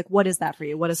your eyes. Like, what is that for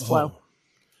you? What is flow?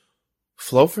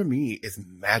 Flow for me is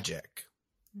magic.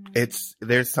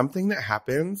 There's something that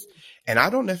happens, and I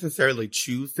don't necessarily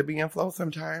choose to be in flow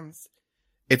sometimes.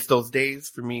 It's those days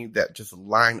for me that just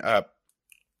line up.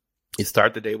 You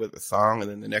start the day with a song,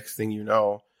 and then the next thing you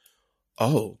know,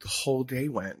 the whole day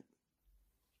went.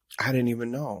 I didn't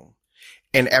even know.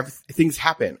 And things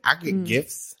happen. I get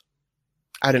gifts.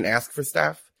 I didn't ask for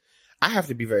stuff. I have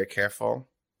to be very careful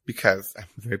because I'm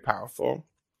very powerful.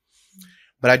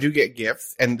 But I do get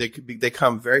gifts, and they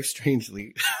come very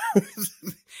strangely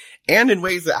and in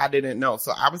ways that I didn't know.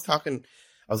 So I was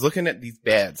looking at these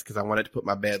beds because I wanted to put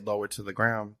my bed lower to the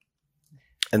ground.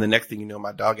 And the next thing you know,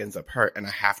 my dog ends up hurt and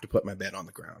I have to put my bed on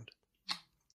the ground.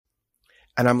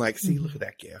 And I'm like, see, look at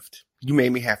that gift. You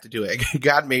made me have to do it.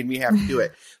 God made me have to do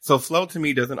it. So flow to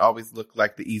me doesn't always look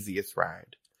like the easiest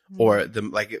ride or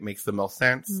it makes the most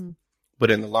sense.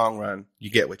 But in the long run, you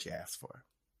get what you ask for.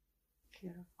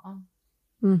 Beautiful.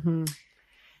 Mm-hmm.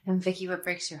 And Vicky, what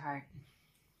breaks your heart?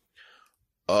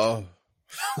 Oh.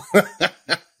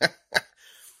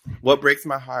 What breaks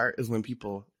my heart is when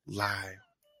people lie.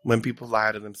 When people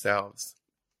lie to themselves.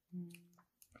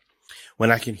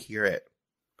 When I can hear it.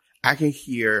 I can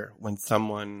hear when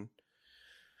someone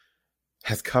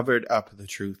has covered up the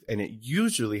truth, and it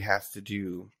usually has to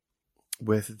do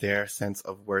with their sense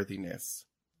of worthiness.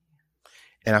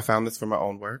 And I found this from my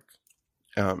own work,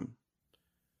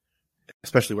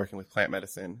 especially working with plant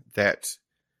medicine, that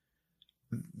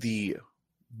the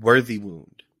worthy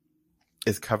wound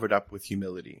is covered up with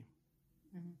humility.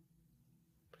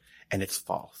 And it's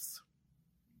false.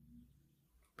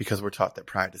 Because we're taught that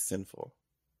pride is sinful.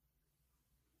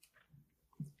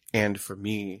 And for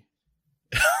me,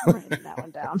 I'm writing that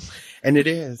one down. And it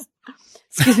is.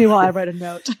 Excuse me while I write a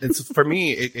note. For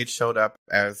me, it showed up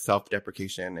as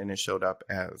self-deprecation, and it showed up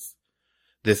as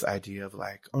this idea of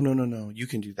like, oh, no, you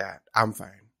can do that. I'm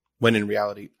fine. When in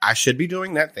reality, I should be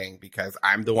doing that thing because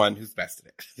I'm the one who's bested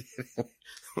it.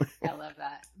 I love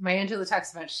that. My Angela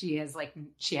talks about she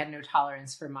had no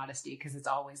tolerance for modesty because it's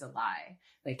always a lie.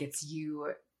 Like it's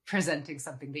you presenting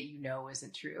something that you know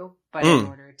isn't true, but in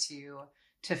order to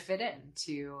fit in,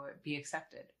 to be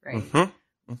accepted, right?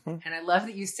 And I love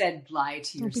that you said lie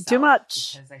to yourself. Don't be too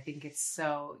much. Because I think it's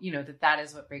so, that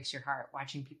is what breaks your heart,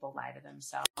 watching people lie to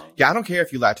themselves. Yeah, I don't care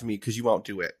if you lie to me because you won't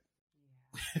do it.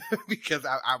 Because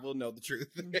I will know the truth.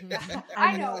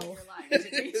 I know if you're lying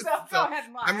to me, so go ahead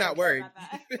and lie. I'm not worried.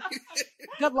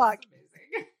 Good luck.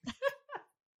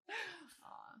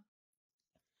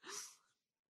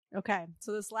 Okay,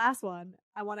 so this last one,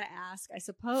 I want to ask, I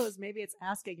suppose maybe it's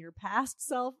asking your past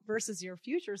self versus your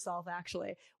future self,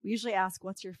 actually. We usually ask,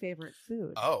 what's your favorite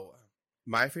food? Oh,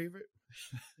 my favorite?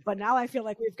 But now I feel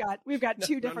like we've got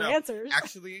two different answers.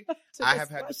 Actually, I have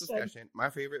had this discussion. My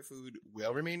favorite food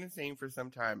will remain the same for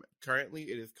some time. Currently,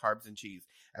 it is carbs and cheese.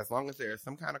 As long as there is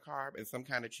some kind of carb and some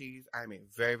kind of cheese, I'm a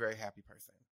very, very happy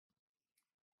person.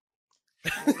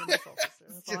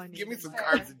 Just give me some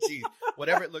carbs and cheese,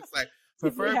 whatever it looks like.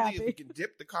 Preferably, if we can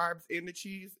dip the carbs in the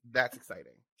cheese, that's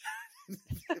exciting.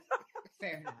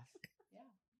 Fair enough.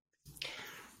 Yeah.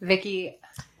 Vicky.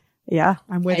 Yeah,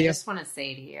 I'm with you. I just want to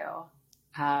say to you,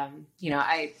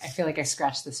 I feel like I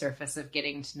scratched the surface of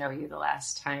getting to know you the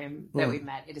last time that we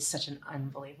met. It is such an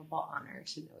unbelievable honor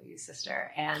to know you,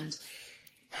 sister. And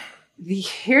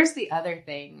Here's the other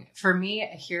thing. For me, a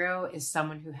hero is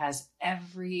someone who has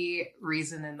every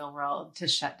reason in the world to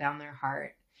shut down their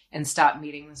heart and stop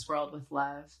meeting this world with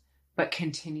love, but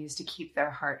continues to keep their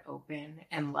heart open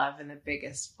and love in the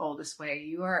biggest, boldest way.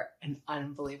 You are an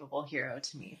unbelievable hero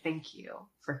to me. Thank you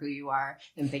for who you are.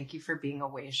 And thank you for being a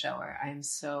way shower. I am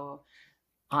so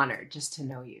honored just to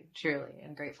know you, truly,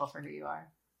 and grateful for who you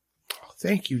are. Oh,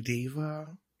 thank you,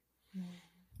 Diva.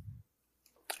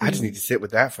 I just need to sit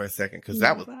with that for a second because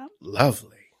that was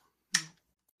lovely.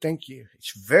 Thank you.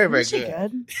 It's very, very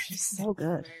good. She's so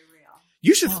good. Very real.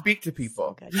 You should speak to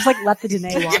people. So just like let the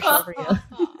Danae wash over you.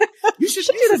 You should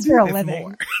do this for a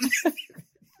living.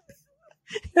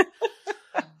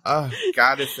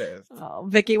 Goddesses. Oh,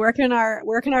 Vicky, where can our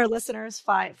listeners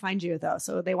find you though?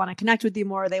 So they want to connect with you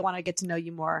more. They want to get to know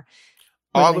you more.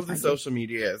 All of the social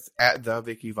media is at the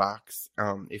Vicky Vox.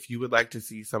 If you would like to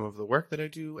see some of the work that I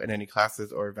do and any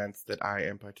classes or events that I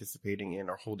am participating in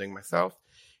or holding myself,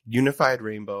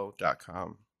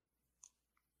 unifiedrainbow.com.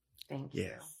 Thank you.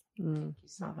 Yes. Thank you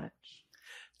so much.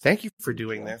 Thank you for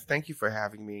doing this. Thank you for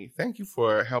having me. Thank you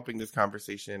for helping this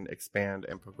conversation expand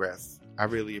and progress. I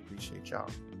really appreciate y'all.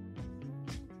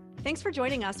 Thanks for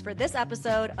joining us for this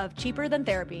episode of Cheaper Than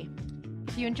Therapy.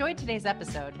 If you enjoyed today's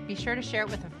episode, be sure to share it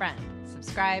with a friend,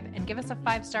 subscribe, and give us a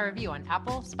 5-star review on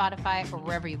Apple, Spotify, or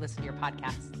wherever you listen to your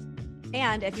podcasts.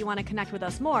 And if you want to connect with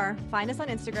us more, find us on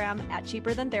Instagram at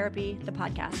Cheaper Than Therapy, the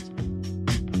podcast.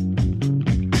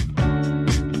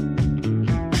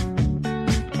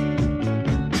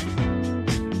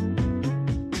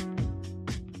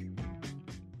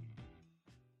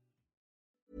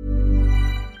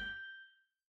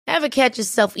 Ever catch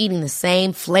yourself eating the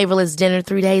same flavorless dinner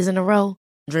 3 days in a row?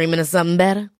 Dreaming of something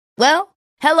better? Well,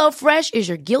 HelloFresh is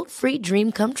your guilt-free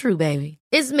dream come true, baby.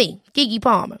 It's me, Keke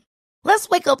Palmer. Let's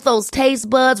wake up those taste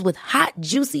buds with hot,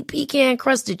 juicy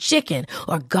pecan-crusted chicken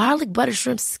or garlic butter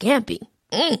shrimp scampi.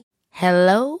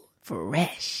 Hello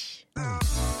Fresh.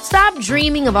 Stop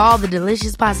dreaming of all the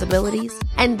delicious possibilities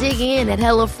and dig in at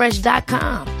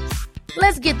HelloFresh.com.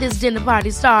 Let's get this dinner party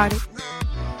started.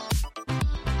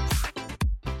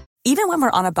 Even when we're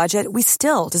on a budget, we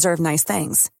still deserve nice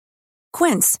things.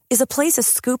 Quince is a place to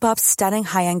scoop up stunning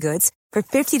high-end goods for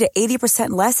 50 to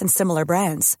 80% less than similar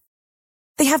brands.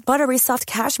 They have buttery soft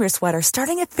cashmere sweaters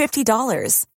starting at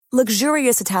 $50,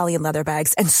 luxurious Italian leather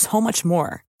bags, and so much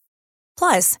more.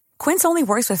 Plus, Quince only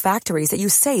works with factories that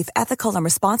use safe, ethical, and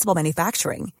responsible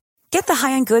manufacturing. Get the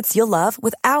high-end goods you'll love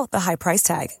without the high price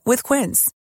tag with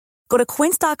Quince. Go to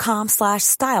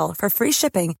quince.com/style for free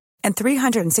shipping and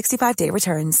 365-day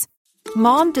returns.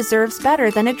 Mom deserves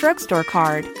better than a drugstore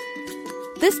card.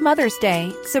 This Mother's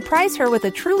Day, surprise her with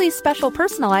a truly special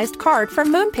personalized card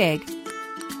from Moonpig.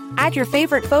 Add your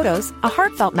favorite photos, a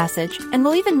heartfelt message, and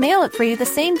we'll even mail it for you the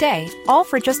same day, all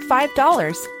for just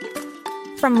 $5.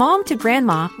 From mom to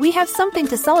grandma, we have something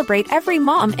to celebrate every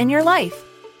mom in your life.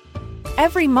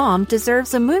 Every mom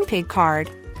deserves a Moonpig card.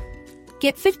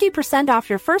 Get 50% off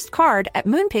your first card at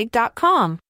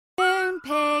Moonpig.com.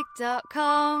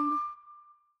 Moonpig.com